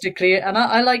holistically. And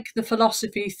I like the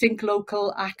philosophy, think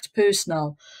local, act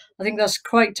personal. I think that's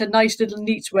quite a nice little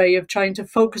neat way of trying to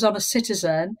focus on a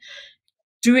citizen,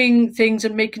 doing things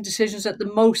and making decisions at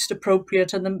the most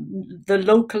appropriate and the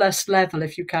localist level,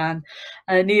 if you can,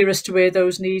 nearest to where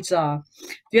those needs are.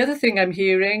 The other thing I'm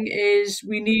hearing is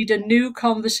we need a new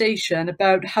conversation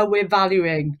about how we're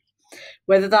valuing,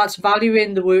 whether that's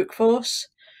valuing the workforce,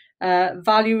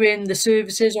 valuing the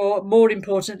services, or more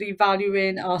importantly,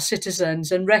 valuing our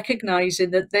citizens and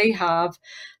recognising that they have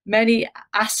many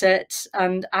assets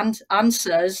and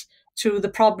answers to the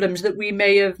problems that we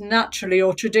may have naturally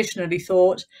or traditionally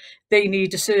thought they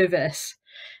need a service.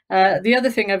 The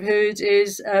other thing I've heard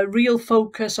is a real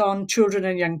focus on children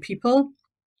and young people.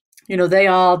 They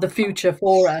are the future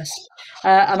for us.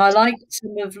 And I liked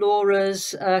some of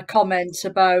Laura's comments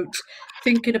about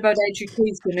thinking about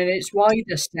education in its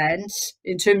wider sense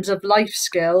in terms of life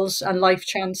skills and life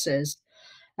chances.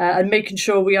 And making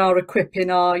sure we are equipping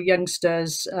our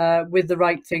youngsters with the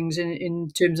right things in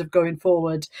terms of going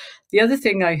forward. The other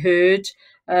thing I heard,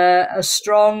 a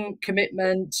strong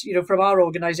commitment, from our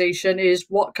organisation is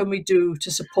what can we do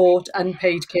to support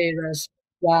unpaid carers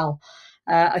well.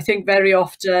 I think very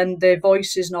often their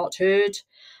voice is not heard.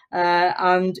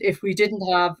 And if we didn't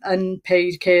have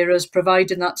unpaid carers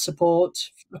providing that support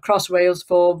across Wales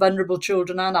for vulnerable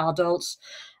children and adults,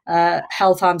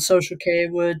 health and social care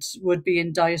would be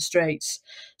in dire straits.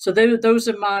 So those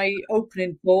are my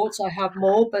opening thoughts. I have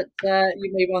more, but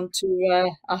you may want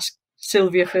to ask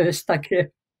Sylvia first. Thank you.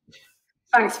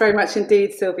 Thanks very much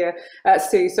indeed, Sylvia.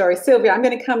 Sue, sorry, Sylvia. I'm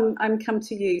going to come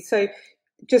to you. So,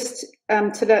 just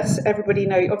to let everybody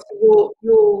know, obviously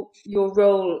your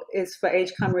role is for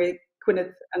Age Cymru,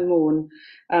 Gwynedd and Morn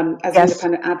as an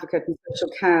independent advocate and social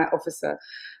care officer.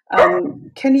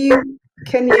 Can you?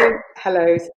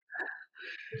 Hello.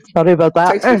 Sorry about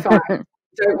that. Totally fine.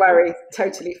 Don't worry.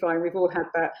 Totally fine. We've all had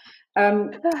that.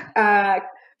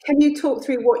 Can you talk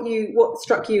through what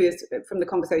struck you from the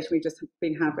conversation we've just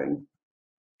been having?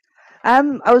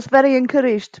 I was very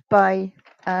encouraged by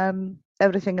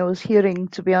everything I was hearing,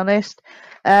 to be honest.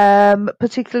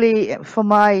 Particularly for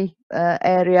my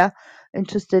area,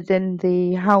 interested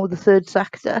in how the third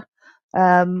sector.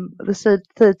 The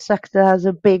third sector has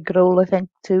a big role, I think,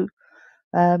 to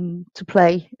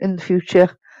play in the future,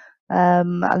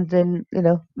 and in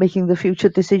making the future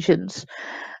decisions.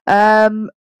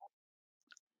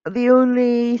 The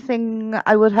only thing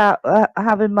I would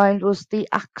have in mind was the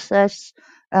access,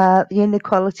 the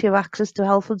inequality of access to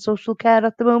health and social care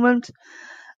at the moment.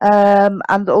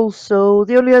 And also,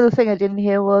 the only other thing I didn't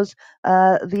hear was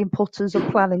the importance of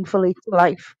planning for later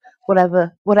life,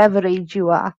 whatever age you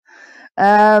are.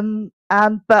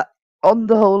 But on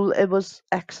the whole, it was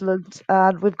excellent,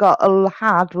 and we've got a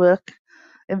hard work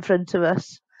in front of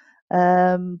us.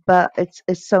 But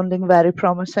it's sounding very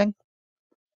promising.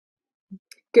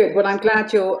 Good. Well, I'm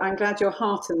glad you're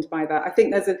heartened by that. I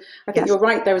think Yes. you're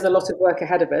right. There is a lot of work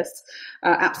ahead of us,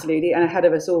 absolutely, and ahead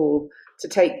of us all to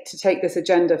take this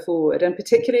agenda forward, and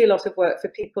particularly a lot of work for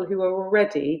people who are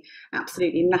already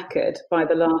absolutely knackered by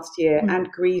the last year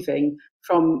and grieving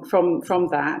from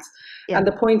that. Yeah. And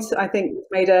the point I think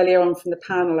made earlier on from the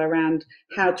panel around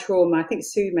how trauma, I think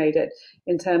Sue made it,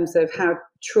 in terms of how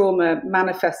trauma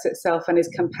manifests itself and is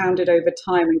compounded over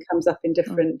time and comes up in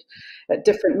at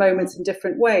different moments in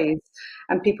different ways,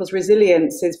 and people's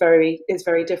resilience is very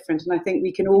different. And I think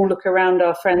we can all look around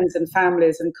our friends and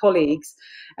families and colleagues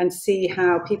and see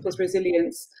how people's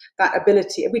resilience, that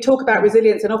ability, we talk about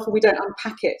resilience and often we don't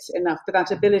unpack it enough, but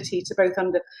that ability to both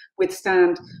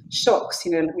withstand shocks,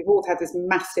 we've all had this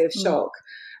massive shock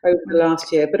over the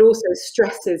last year, but also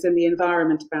stresses in the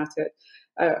environment about it,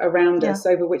 around us,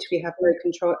 over which we have no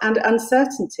control, and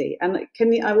uncertainty. And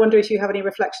I wonder if you have any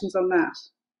reflections on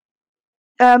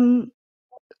that?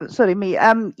 Sorry, me.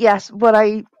 Yes, what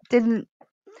I didn't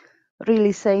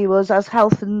really say was, as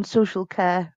health and social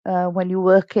care, when you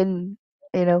work on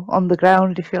the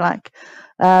ground, if you like,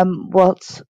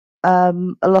 what a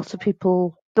lot of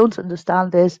people don't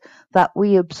understand is that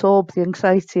we absorb the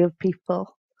anxiety of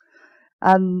people,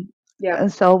 and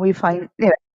so we find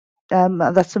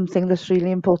that's something that's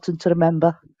really important to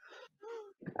remember.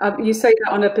 You say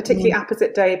that on a particularly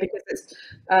apposite day because it's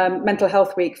Mental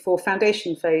Health Week for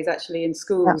foundation phase, actually, in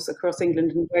schools across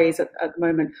England and Wales at the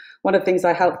moment. One of the things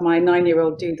I helped my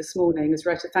 9-year-old do this morning was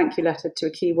write a thank you letter to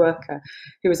a key worker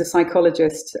who was a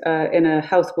psychologist in a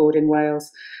health board in Wales,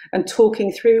 and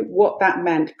talking through what that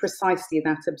meant, precisely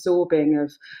that absorbing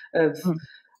of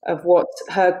what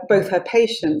both her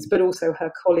patients but also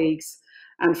her colleagues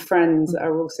and friends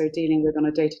are also dealing with on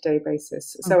a day-to-day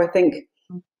basis. So I think,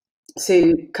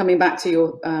 Sue, coming back to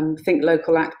your think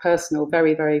local, act personal,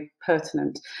 very, very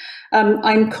pertinent.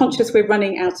 I'm conscious we're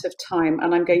running out of time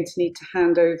and I'm going to need to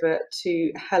hand over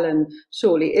to Helen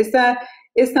shortly. Is there,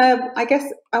 I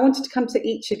guess I wanted to come to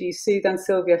each of you, Sue, then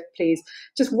Sylvia, please,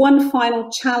 just one final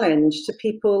challenge to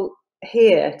people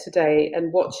here today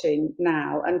and watching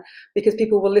now, and because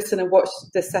people will listen and watch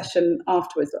this session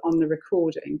afterwards on the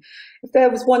recording. If there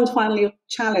was one final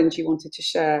challenge you wanted to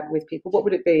share with people, what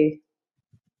would it be?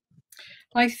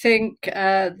 I think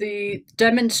the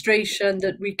demonstration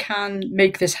that we can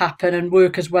make this happen and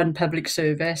work as one public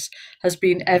service has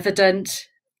been evident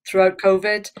throughout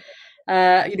COVID.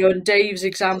 In Dave's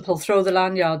example, throw the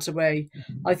lanyards away.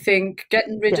 I think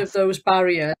getting rid of those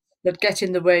barriers that get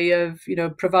in the way of,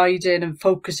 providing and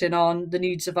focusing on the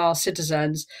needs of our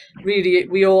citizens, really,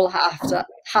 we all have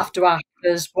to act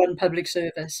as one public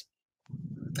service.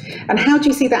 And how do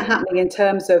you see that happening in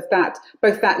terms of that,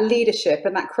 both that leadership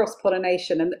and that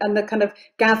cross-pollination and the kind of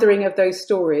gathering of those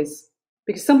stories?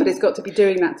 Because somebody's got to be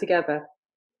doing that together.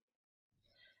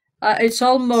 It's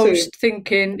almost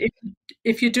thinking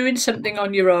if you're doing something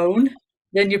on your own,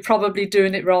 then you're probably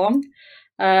doing it wrong.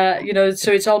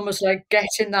 So it's almost like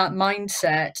getting that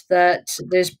mindset that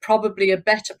there's probably a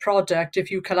better product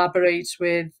if you collaborate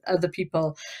with other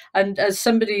people. And as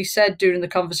somebody said during the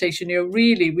conversation,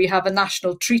 really, we have a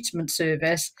national treatment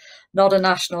service, not a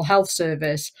national health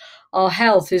service. Our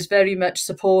health is very much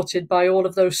supported by all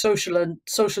of those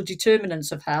social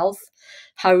determinants of health,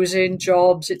 housing,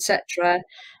 jobs, etc.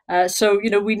 So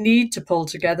we need to pull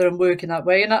together and work in that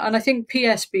way. And I think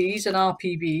PSBs and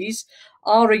RPBs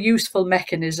are a useful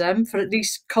mechanism for at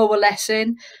least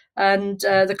coalescing. And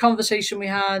the conversation we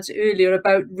had earlier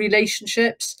about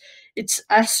relationships, it's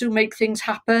us who make things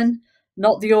happen,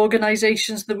 not the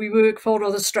organisations that we work for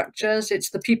or the structures.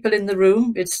 It's the people in the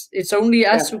room. It's only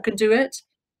us who can do it.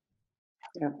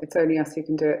 Yeah, it's only us who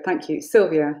can do it. Thank you.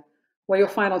 Sylvia, your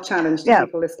final challenge to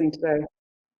people listening today?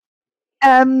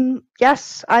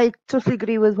 Yes, I totally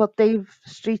agree with what Dave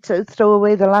Street said. Throw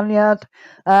away the lanyard.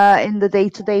 In the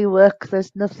day-to-day work,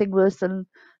 there's nothing worse than,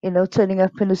 you know, turning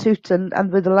up in a suit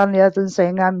and with a lanyard and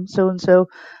saying I'm so and so,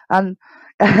 and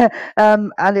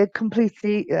and it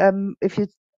completely, if you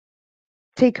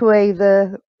take away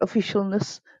the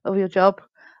officialness of your job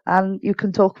and you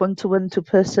can talk one-to-one to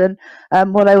person,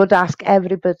 what I would ask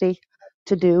everybody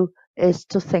to do is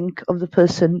to think of the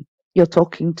person you're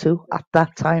talking to at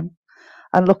that time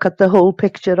and look at the whole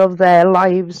picture of their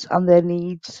lives and their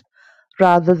needs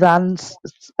rather than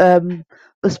the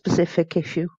specific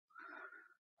issue.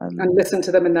 And listen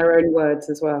to them in their own words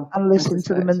as well. And listen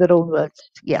to them in their own words,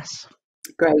 yes.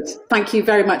 Great. Thank you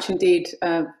very much indeed,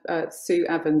 Sue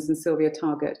Evans and Sylvia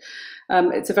Targett.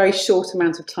 It's a very short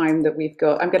amount of time that we've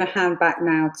got. I'm going to hand back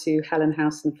now to Helen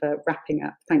Howson for wrapping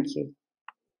up. Thank you.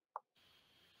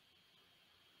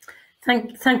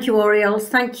 Thank you, Oriel.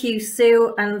 Thank you,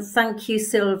 Sue, and thank you,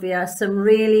 Sylvia. Some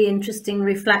really interesting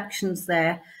reflections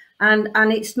there. And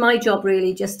it's my job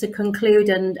really just to conclude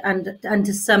and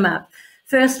to sum up.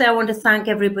 Firstly, I want to thank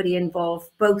everybody involved,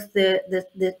 both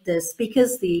the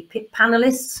speakers, the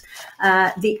panelists,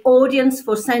 the audience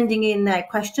for sending in their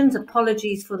questions.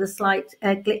 Apologies for the slight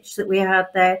glitch that we had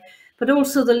there, but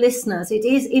also the listeners. It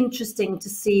is interesting to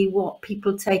see what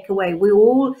people take away. We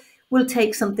all will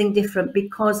take something different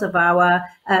because of our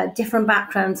different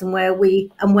backgrounds and where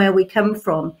we come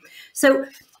from. So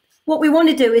what we want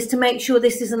to do is to make sure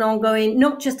this is an ongoing,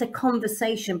 not just a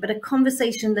conversation, but a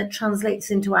conversation that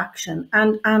translates into action.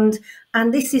 And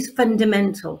this is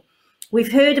fundamental.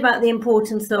 We've heard about the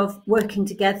importance of working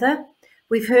together.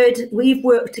 We've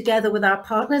worked together with our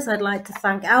partners. I'd like to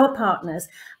thank our partners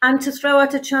and to throw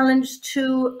out a challenge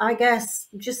to, I guess,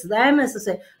 just them, as I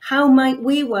say, how might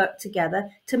we work together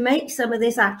to make some of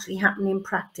this actually happen in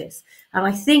practice? And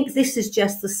I think this is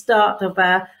just the start of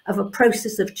a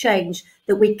process of change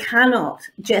that we cannot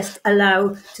just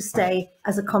allow to stay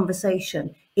as a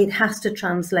conversation. It has to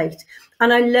translate.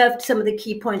 And I loved some of the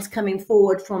key points coming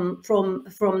forward from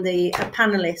the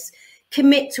panelists.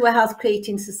 Commit to a health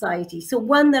creating society. So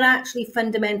one that actually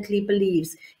fundamentally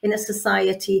believes in a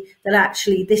society that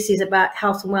actually this is about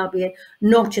health and well-being,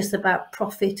 not just about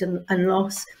profit and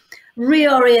loss.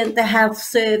 Reorient the health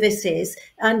services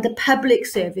and the public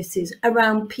services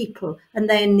around people and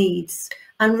their needs,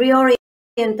 and reorient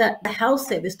the health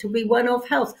service to be one of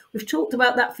health. We've talked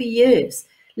about that for years.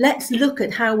 Let's look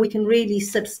at how we can really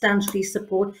substantially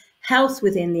support health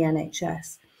within the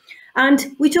NHS.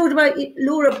 And we talked about,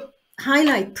 Laura,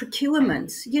 highlight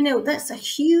procurement. You know, that's a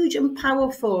huge and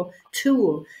powerful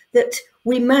tool that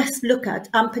we must look at,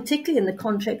 and particularly in the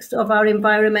context of our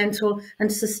environmental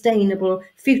and sustainable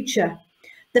future.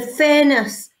 The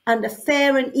fairness and a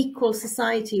fair and equal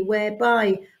society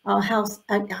whereby our health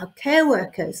and our care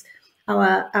workers,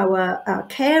 our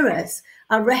carers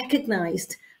are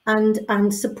recognised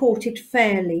and supported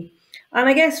fairly. And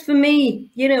I guess for me,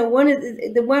 you know,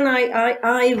 the one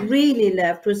I really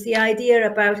loved was the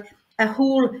idea about a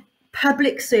whole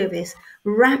public service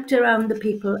wrapped around the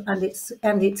people and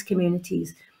its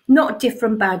communities, not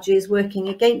different badges working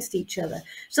against each other.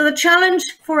 So the challenge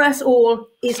for us all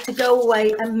is to go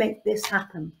away and make this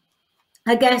happen.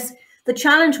 I guess the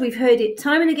challenge, we've heard it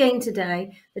time and again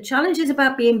today, the challenge is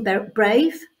about being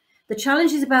brave, the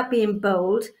challenge is about being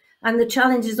bold, and the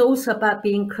challenge is also about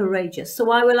being courageous. So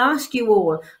I will ask you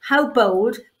all, how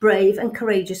bold, brave and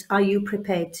courageous are you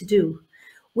prepared to do?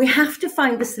 We have to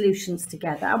find the solutions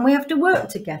together and we have to work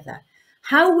together.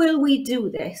 How will we do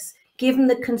this given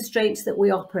the constraints that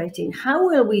we operate in? How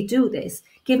will we do this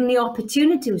given the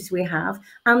opportunities we have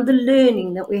and the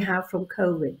learning that we have from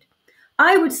COVID?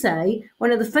 I would say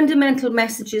one of the fundamental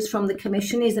messages from the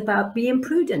Commission is about being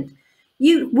prudent.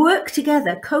 You work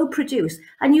together, co-produce,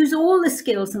 and use all the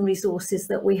skills and resources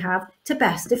that we have to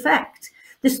best effect.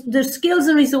 The skills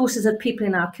and resources of people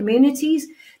in our communities,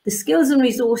 the skills and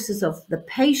resources of the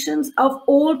patients, of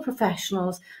all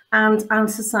professionals and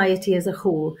society as a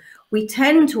whole. We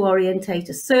tend to orientate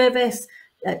a service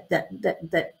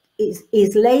that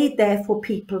is laid there for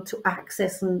people to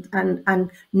access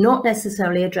and not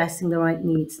necessarily addressing the right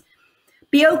needs.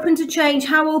 Be open to change.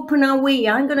 How open are we?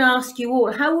 I'm going to ask you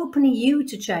all, how open are you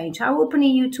to change? How open are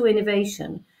you to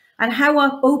innovation? And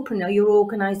how open are your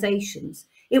organisations?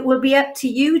 It will be up to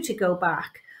you to go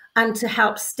back and to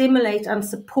help stimulate and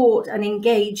support and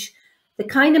engage the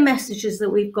kind of messages that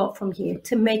we've got from here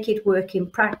to make it work in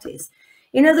practice.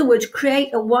 In other words,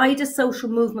 create a wider social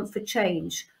movement for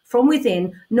change from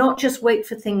within, not just wait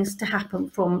for things to happen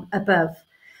from above.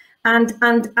 And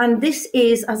this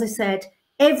is, as I said,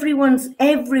 everyone's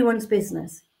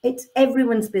business. It's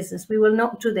everyone's business. We will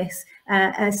not do this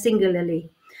singularly.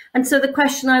 And so the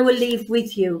question I will leave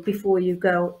with you before you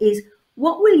go is,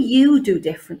 what will you do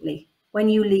differently when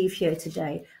you leave here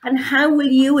today? And how will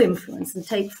you influence and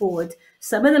take forward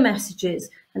some of the messages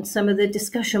and some of the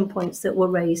discussion points that were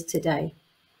raised today?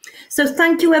 So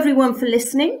thank you everyone for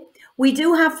listening. We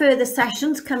do have further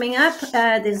sessions coming up.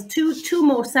 There's two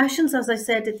more sessions, as I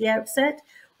said at the outset.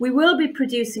 We will be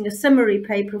producing a summary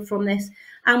paper from this,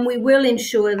 and we will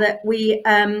ensure that we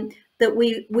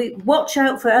watch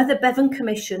out for other Bevan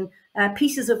Commission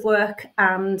pieces of work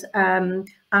and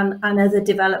other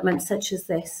developments such as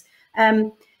this.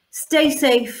 Stay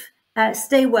safe,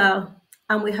 stay well,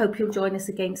 and we hope you'll join us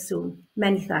again soon.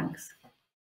 Many thanks.